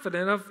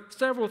confident of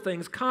several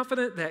things.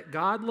 Confident that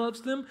God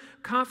loves them,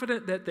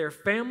 confident that their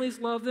families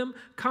love them,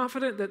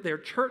 confident that their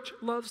church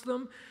loves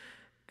them,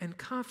 and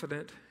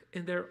confident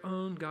in their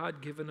own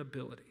God-given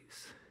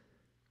abilities.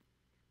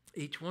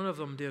 Each one of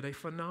them did a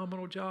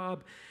phenomenal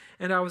job,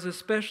 and I was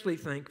especially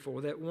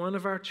thankful that one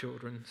of our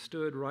children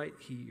stood right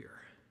here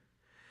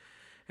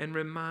and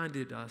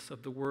reminded us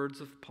of the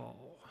words of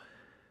Paul.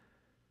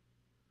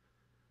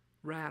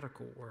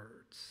 Radical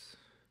words.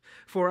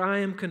 For I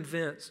am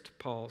convinced,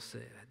 Paul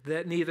said,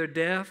 that neither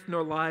death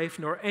nor life,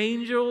 nor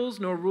angels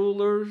nor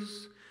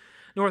rulers,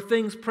 nor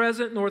things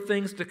present nor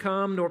things to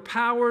come, nor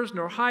powers,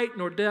 nor height,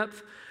 nor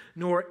depth,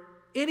 nor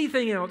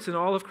anything else in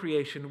all of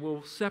creation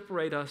will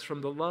separate us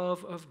from the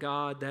love of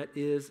God that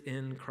is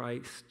in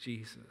Christ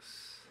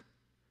Jesus.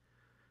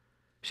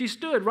 She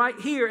stood right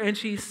here and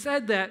she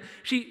said that.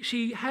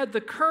 She had the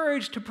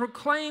courage to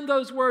proclaim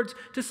those words,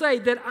 to say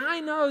that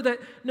I know that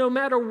no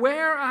matter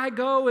where I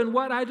go and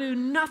what I do,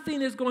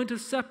 nothing is going to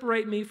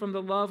separate me from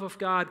the love of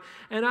God.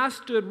 And I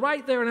stood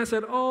right there and I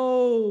said,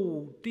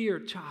 oh, dear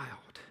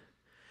child,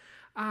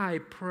 I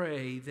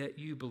pray that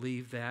you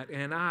believe that,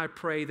 and I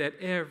pray that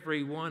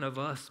every one of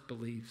us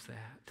believes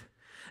that.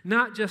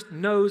 Not just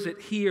knows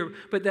it here,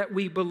 but that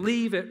we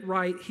believe it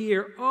right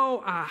here.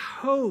 Oh, I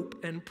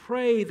hope and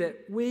pray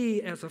that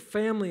we as a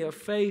family of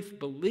faith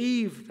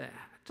believe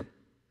that.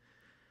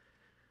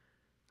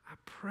 I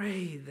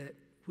pray that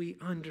we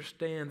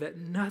understand that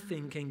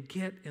nothing can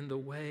get in the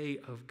way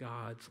of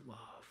God's love.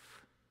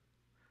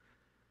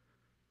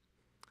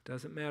 It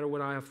doesn't matter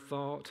what I have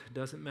thought. It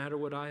doesn't matter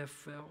what I have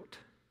felt.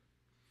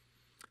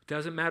 It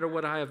doesn't matter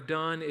what I have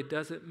done. It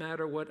doesn't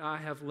matter what I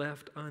have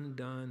left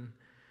undone.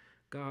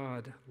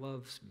 God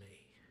loves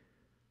me.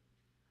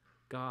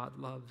 God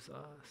loves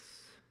us.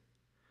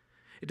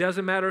 It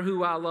doesn't matter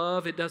who I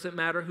love. It doesn't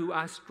matter who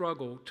I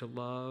struggle to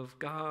love.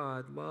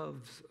 God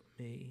loves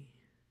me.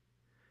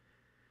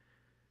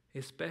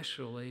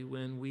 Especially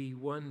when we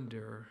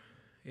wonder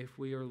if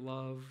we are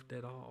loved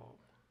at all.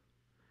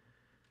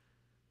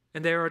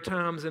 And there are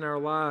times in our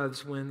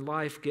lives when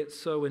life gets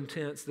so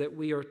intense that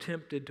we are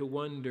tempted to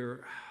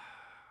wonder,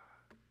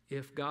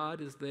 if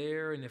God is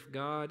there, and if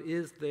God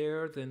is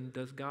there, then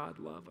does God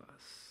love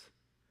us?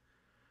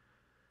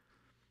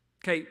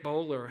 Kate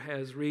Bowler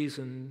has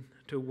reason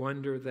to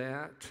wonder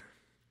that.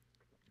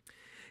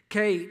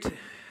 Kate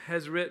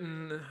has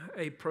written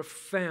a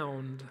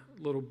profound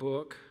little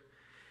book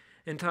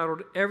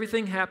entitled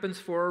Everything Happens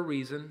for a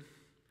Reason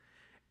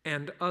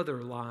and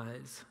Other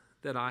Lies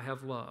That I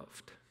Have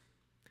Loved.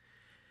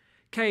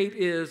 Kate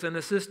is an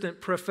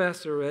assistant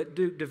professor at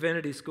Duke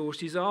Divinity School.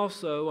 She's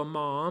also a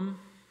mom.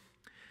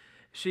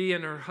 She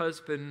and her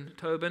husband,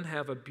 Tobin,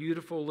 have a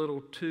beautiful little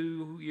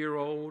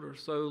 2-year-old or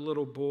so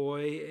little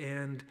boy,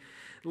 and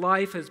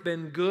life has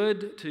been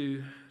good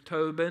to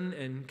Tobin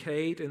and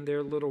Kate and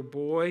their little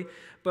boy.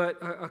 But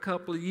a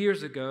couple of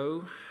years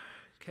ago,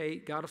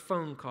 Kate got a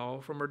phone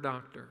call from her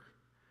doctor.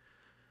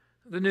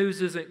 The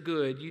news isn't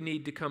good. You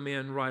need to come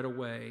in right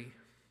away.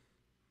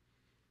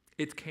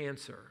 It's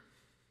cancer.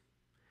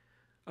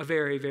 A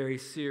very, very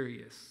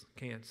serious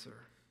cancer.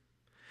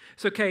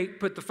 So Kate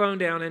put the phone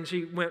down and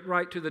she went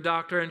right to the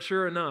doctor, and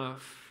sure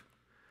enough,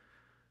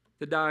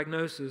 the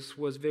diagnosis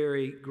was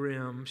very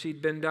grim.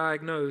 She'd been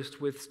diagnosed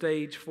with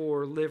stage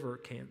 4 liver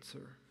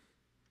cancer.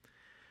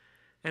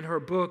 And her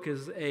book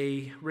is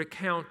a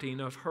recounting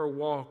of her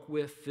walk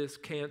with this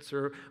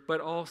cancer,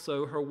 but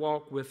also her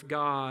walk with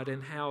God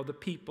and how the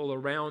people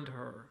around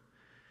her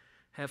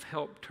have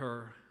helped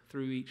her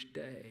through each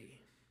day.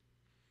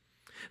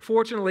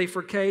 Fortunately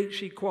for Kate,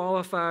 she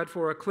qualified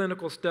for a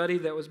clinical study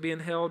that was being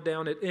held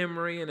down at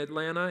Emory in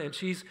Atlanta, and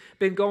she's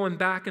been going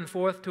back and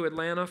forth to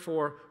Atlanta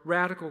for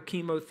radical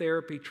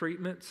chemotherapy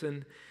treatments,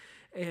 and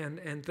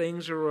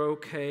things are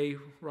okay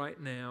right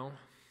now.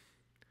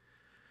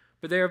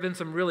 But there have been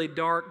some really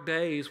dark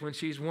days when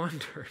she's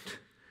wondered,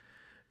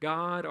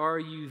 God, are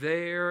you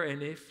there?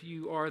 And if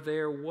you are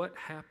there, what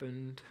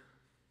happened?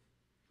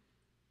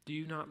 Do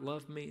you not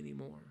love me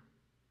anymore?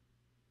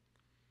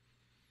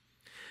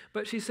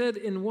 But she said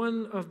in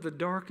one of the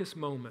darkest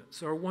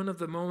moments, or one of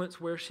the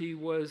moments where she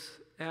was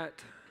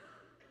at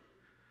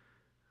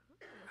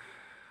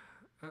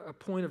a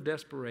point of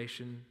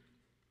desperation,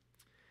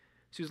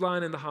 she was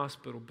lying in the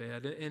hospital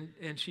bed,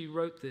 and she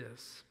wrote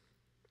this.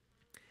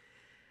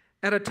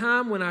 At a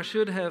time when I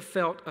should have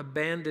felt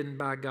abandoned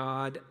by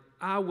God,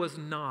 I was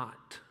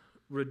not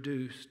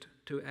reduced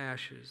to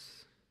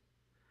ashes.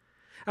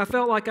 I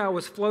felt like I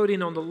was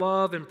floating on the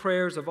love and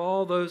prayers of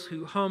all those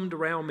who hummed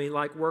around me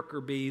like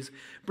worker bees,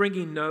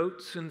 bringing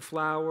notes and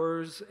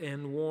flowers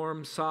and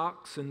warm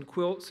socks and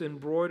quilts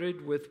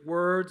embroidered with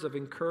words of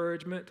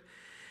encouragement.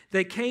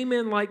 They came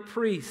in like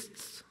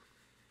priests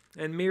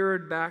and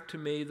mirrored back to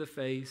me the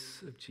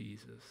face of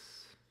Jesus.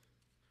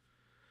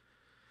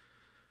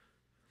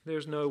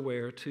 There's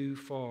nowhere too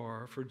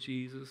far for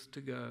Jesus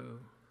to go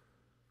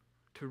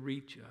to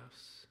reach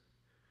us,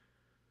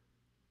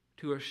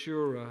 to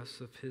assure us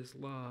of his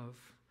love.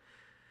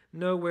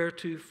 Nowhere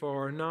too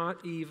far,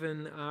 not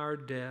even our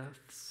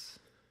deaths,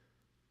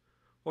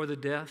 or the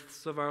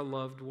deaths of our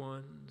loved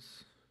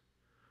ones,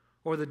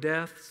 or the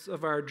deaths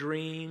of our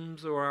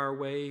dreams or our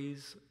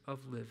ways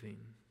of living.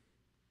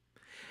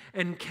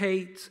 And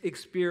Kate's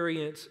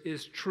experience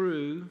is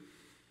true.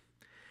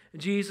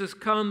 Jesus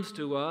comes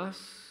to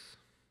us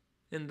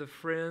in the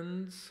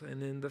friends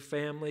and in the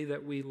family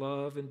that we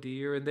love and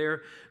dear. And there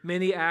are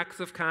many acts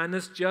of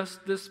kindness.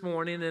 Just this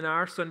morning in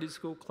our Sunday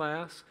school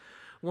class,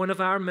 one of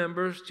our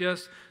members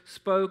just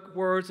spoke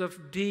words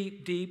of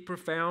deep, deep,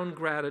 profound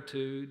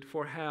gratitude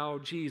for how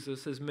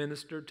Jesus has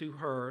ministered to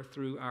her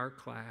through our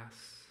class.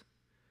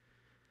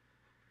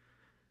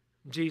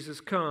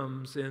 Jesus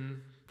comes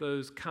in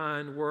those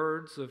kind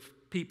words of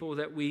people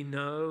that we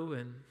know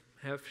and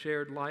have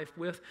shared life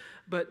with.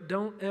 But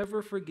don't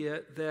ever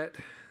forget that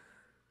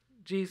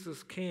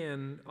Jesus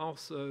can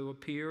also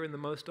appear in the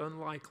most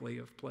unlikely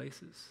of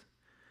places,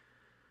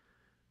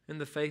 in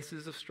the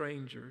faces of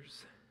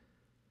strangers.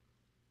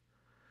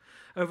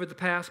 Over the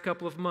past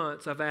couple of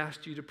months, I've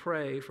asked you to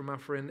pray for my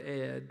friend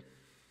Ed.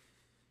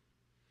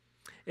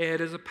 Ed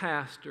is a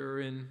pastor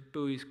in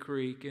Bowie's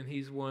Creek, and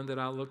he's one that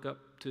I look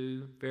up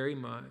to very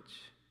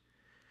much.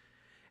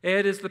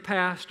 Ed is the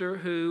pastor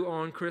who,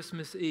 on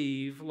Christmas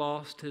Eve,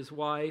 lost his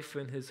wife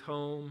and his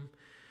home,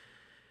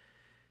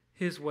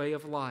 his way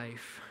of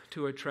life,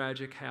 to a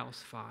tragic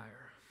house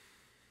fire.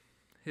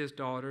 His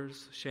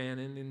daughters,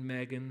 Shannon and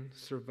Megan,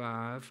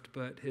 survived,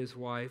 but his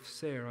wife,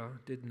 Sarah,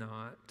 did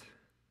not.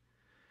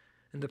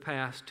 In the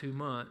past 2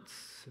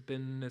 months have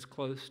been as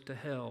close to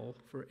hell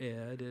for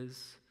Ed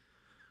as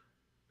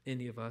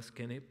any of us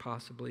can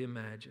possibly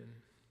imagine.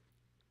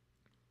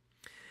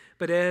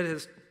 But Ed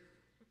has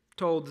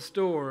told the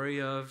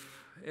story of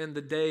in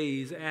the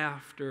days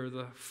after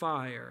the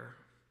fire,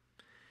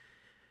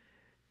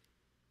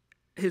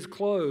 his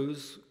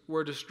clothes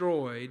were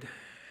destroyed,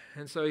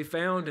 and so he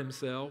found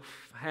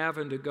himself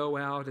having to go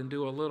out and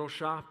do a little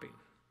shopping.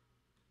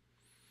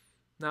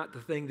 Not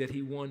the thing that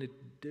he wanted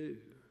to do.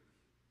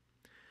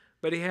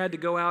 But he had to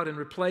go out and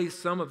replace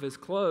some of his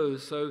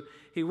clothes, so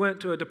he went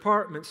to a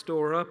department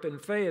store up in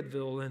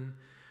Fayetteville and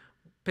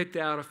picked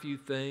out a few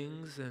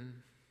things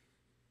and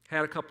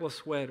had a couple of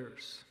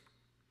sweaters.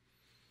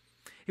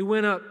 He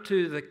went up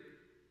to the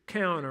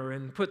counter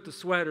and put the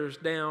sweaters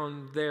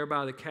down there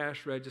by the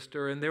cash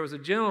register, and there was a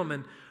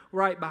gentleman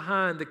right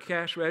behind the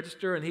cash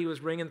register, and he was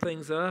ringing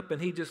things up,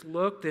 and he just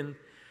looked and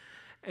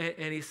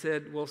he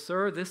said, "Well,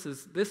 sir, this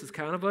is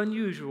kind of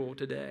unusual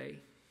today."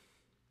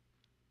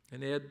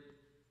 And Ed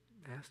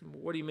asked him,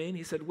 "What do you mean?"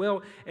 He said,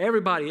 "Well,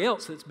 everybody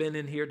else that's been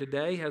in here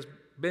today has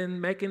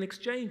been making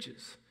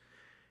exchanges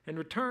and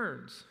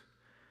returns,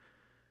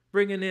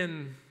 bringing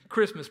in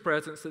Christmas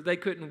presents that they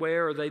couldn't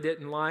wear or they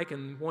didn't like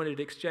and wanted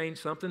to exchange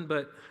something,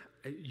 but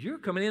you're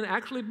coming in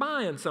actually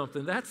buying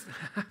something.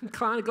 I'm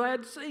kind of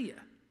glad to see you."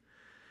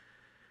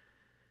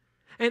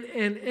 And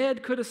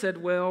Ed could have said,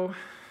 "Well,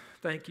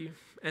 thank you,"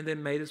 and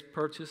then made his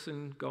purchase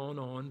and gone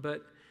on,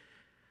 but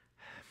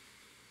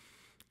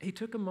he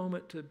took a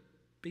moment to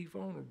be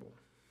vulnerable.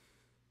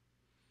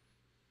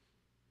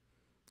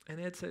 And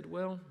Ed said,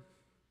 "Well,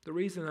 the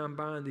reason I'm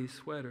buying these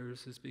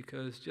sweaters is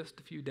because just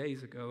a few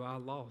days ago I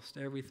lost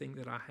everything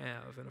that I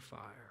have in a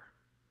fire.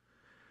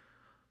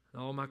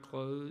 All my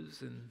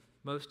clothes and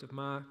most of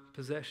my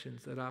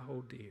possessions that I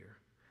hold dear.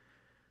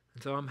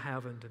 And so I'm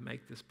having to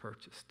make this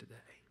purchase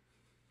today."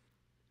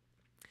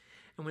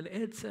 And when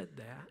Ed said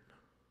that,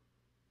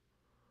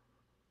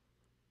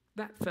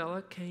 that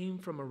fella came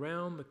from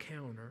around the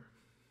counter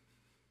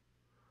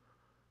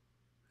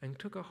and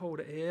took a hold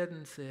of Ed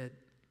and said,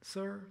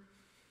 "Sir,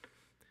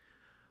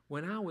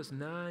 when I was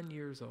 9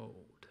 years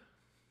old,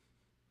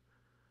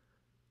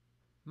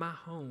 my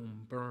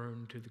home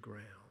burned to the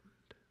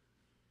ground.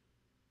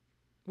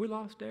 We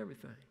lost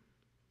everything.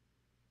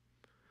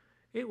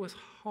 It was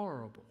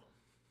horrible,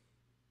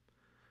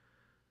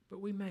 but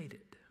we made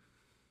it.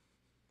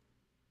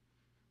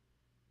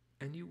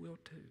 And you will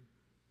too."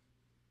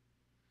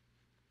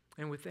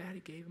 And with that,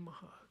 he gave him a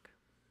hug.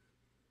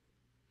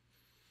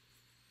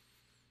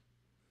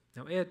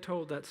 Now, Ed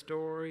told that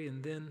story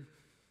and then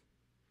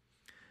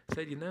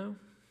said, "You know,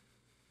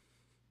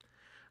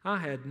 I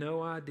had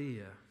no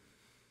idea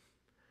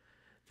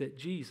that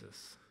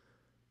Jesus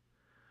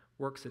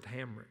works at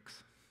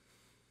Hamrick's."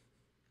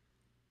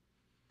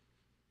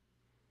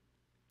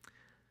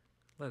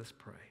 Let us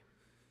pray.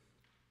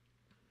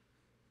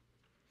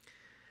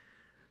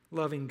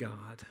 Loving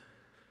God,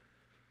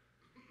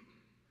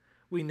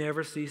 we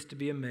never cease to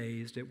be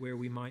amazed at where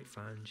we might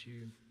find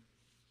you.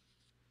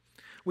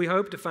 We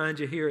hope to find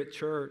you here at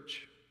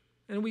church,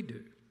 and we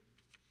do.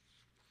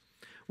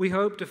 We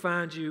hope to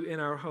find you in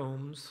our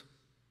homes,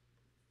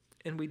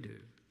 and we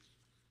do.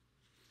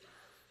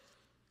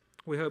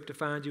 We hope to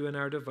find you in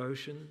our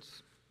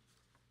devotions,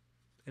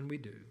 and we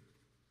do.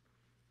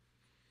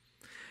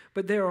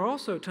 But there are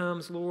also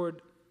times,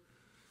 Lord,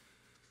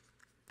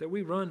 that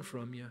we run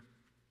from you.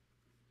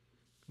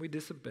 We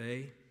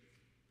disobey.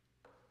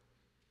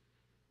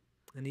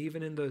 And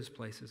even in those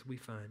places, we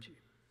find you.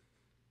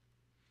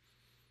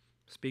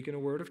 Speaking a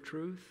word of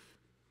truth,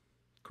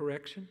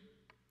 correction,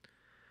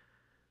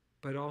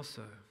 but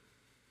also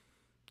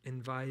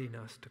inviting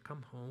us to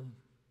come home,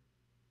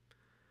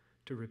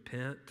 to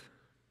repent,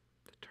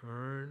 to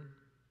turn,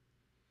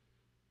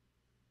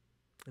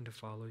 and to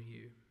follow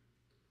you.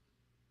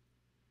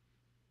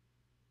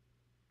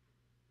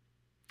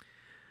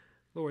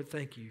 Lord,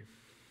 thank you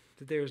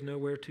that there is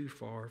nowhere too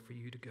far for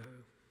you to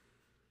go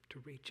to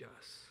reach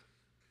us.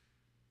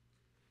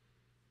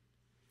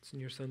 It's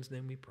in your Son's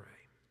name we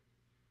pray.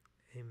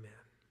 Amen.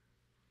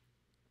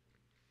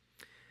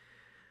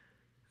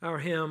 Our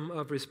hymn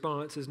of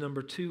response is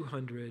number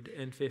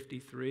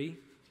 253.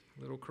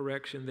 A little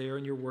correction there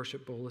in your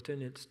worship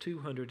bulletin. It's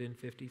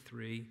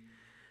 253.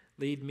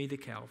 Lead me to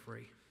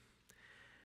Calvary.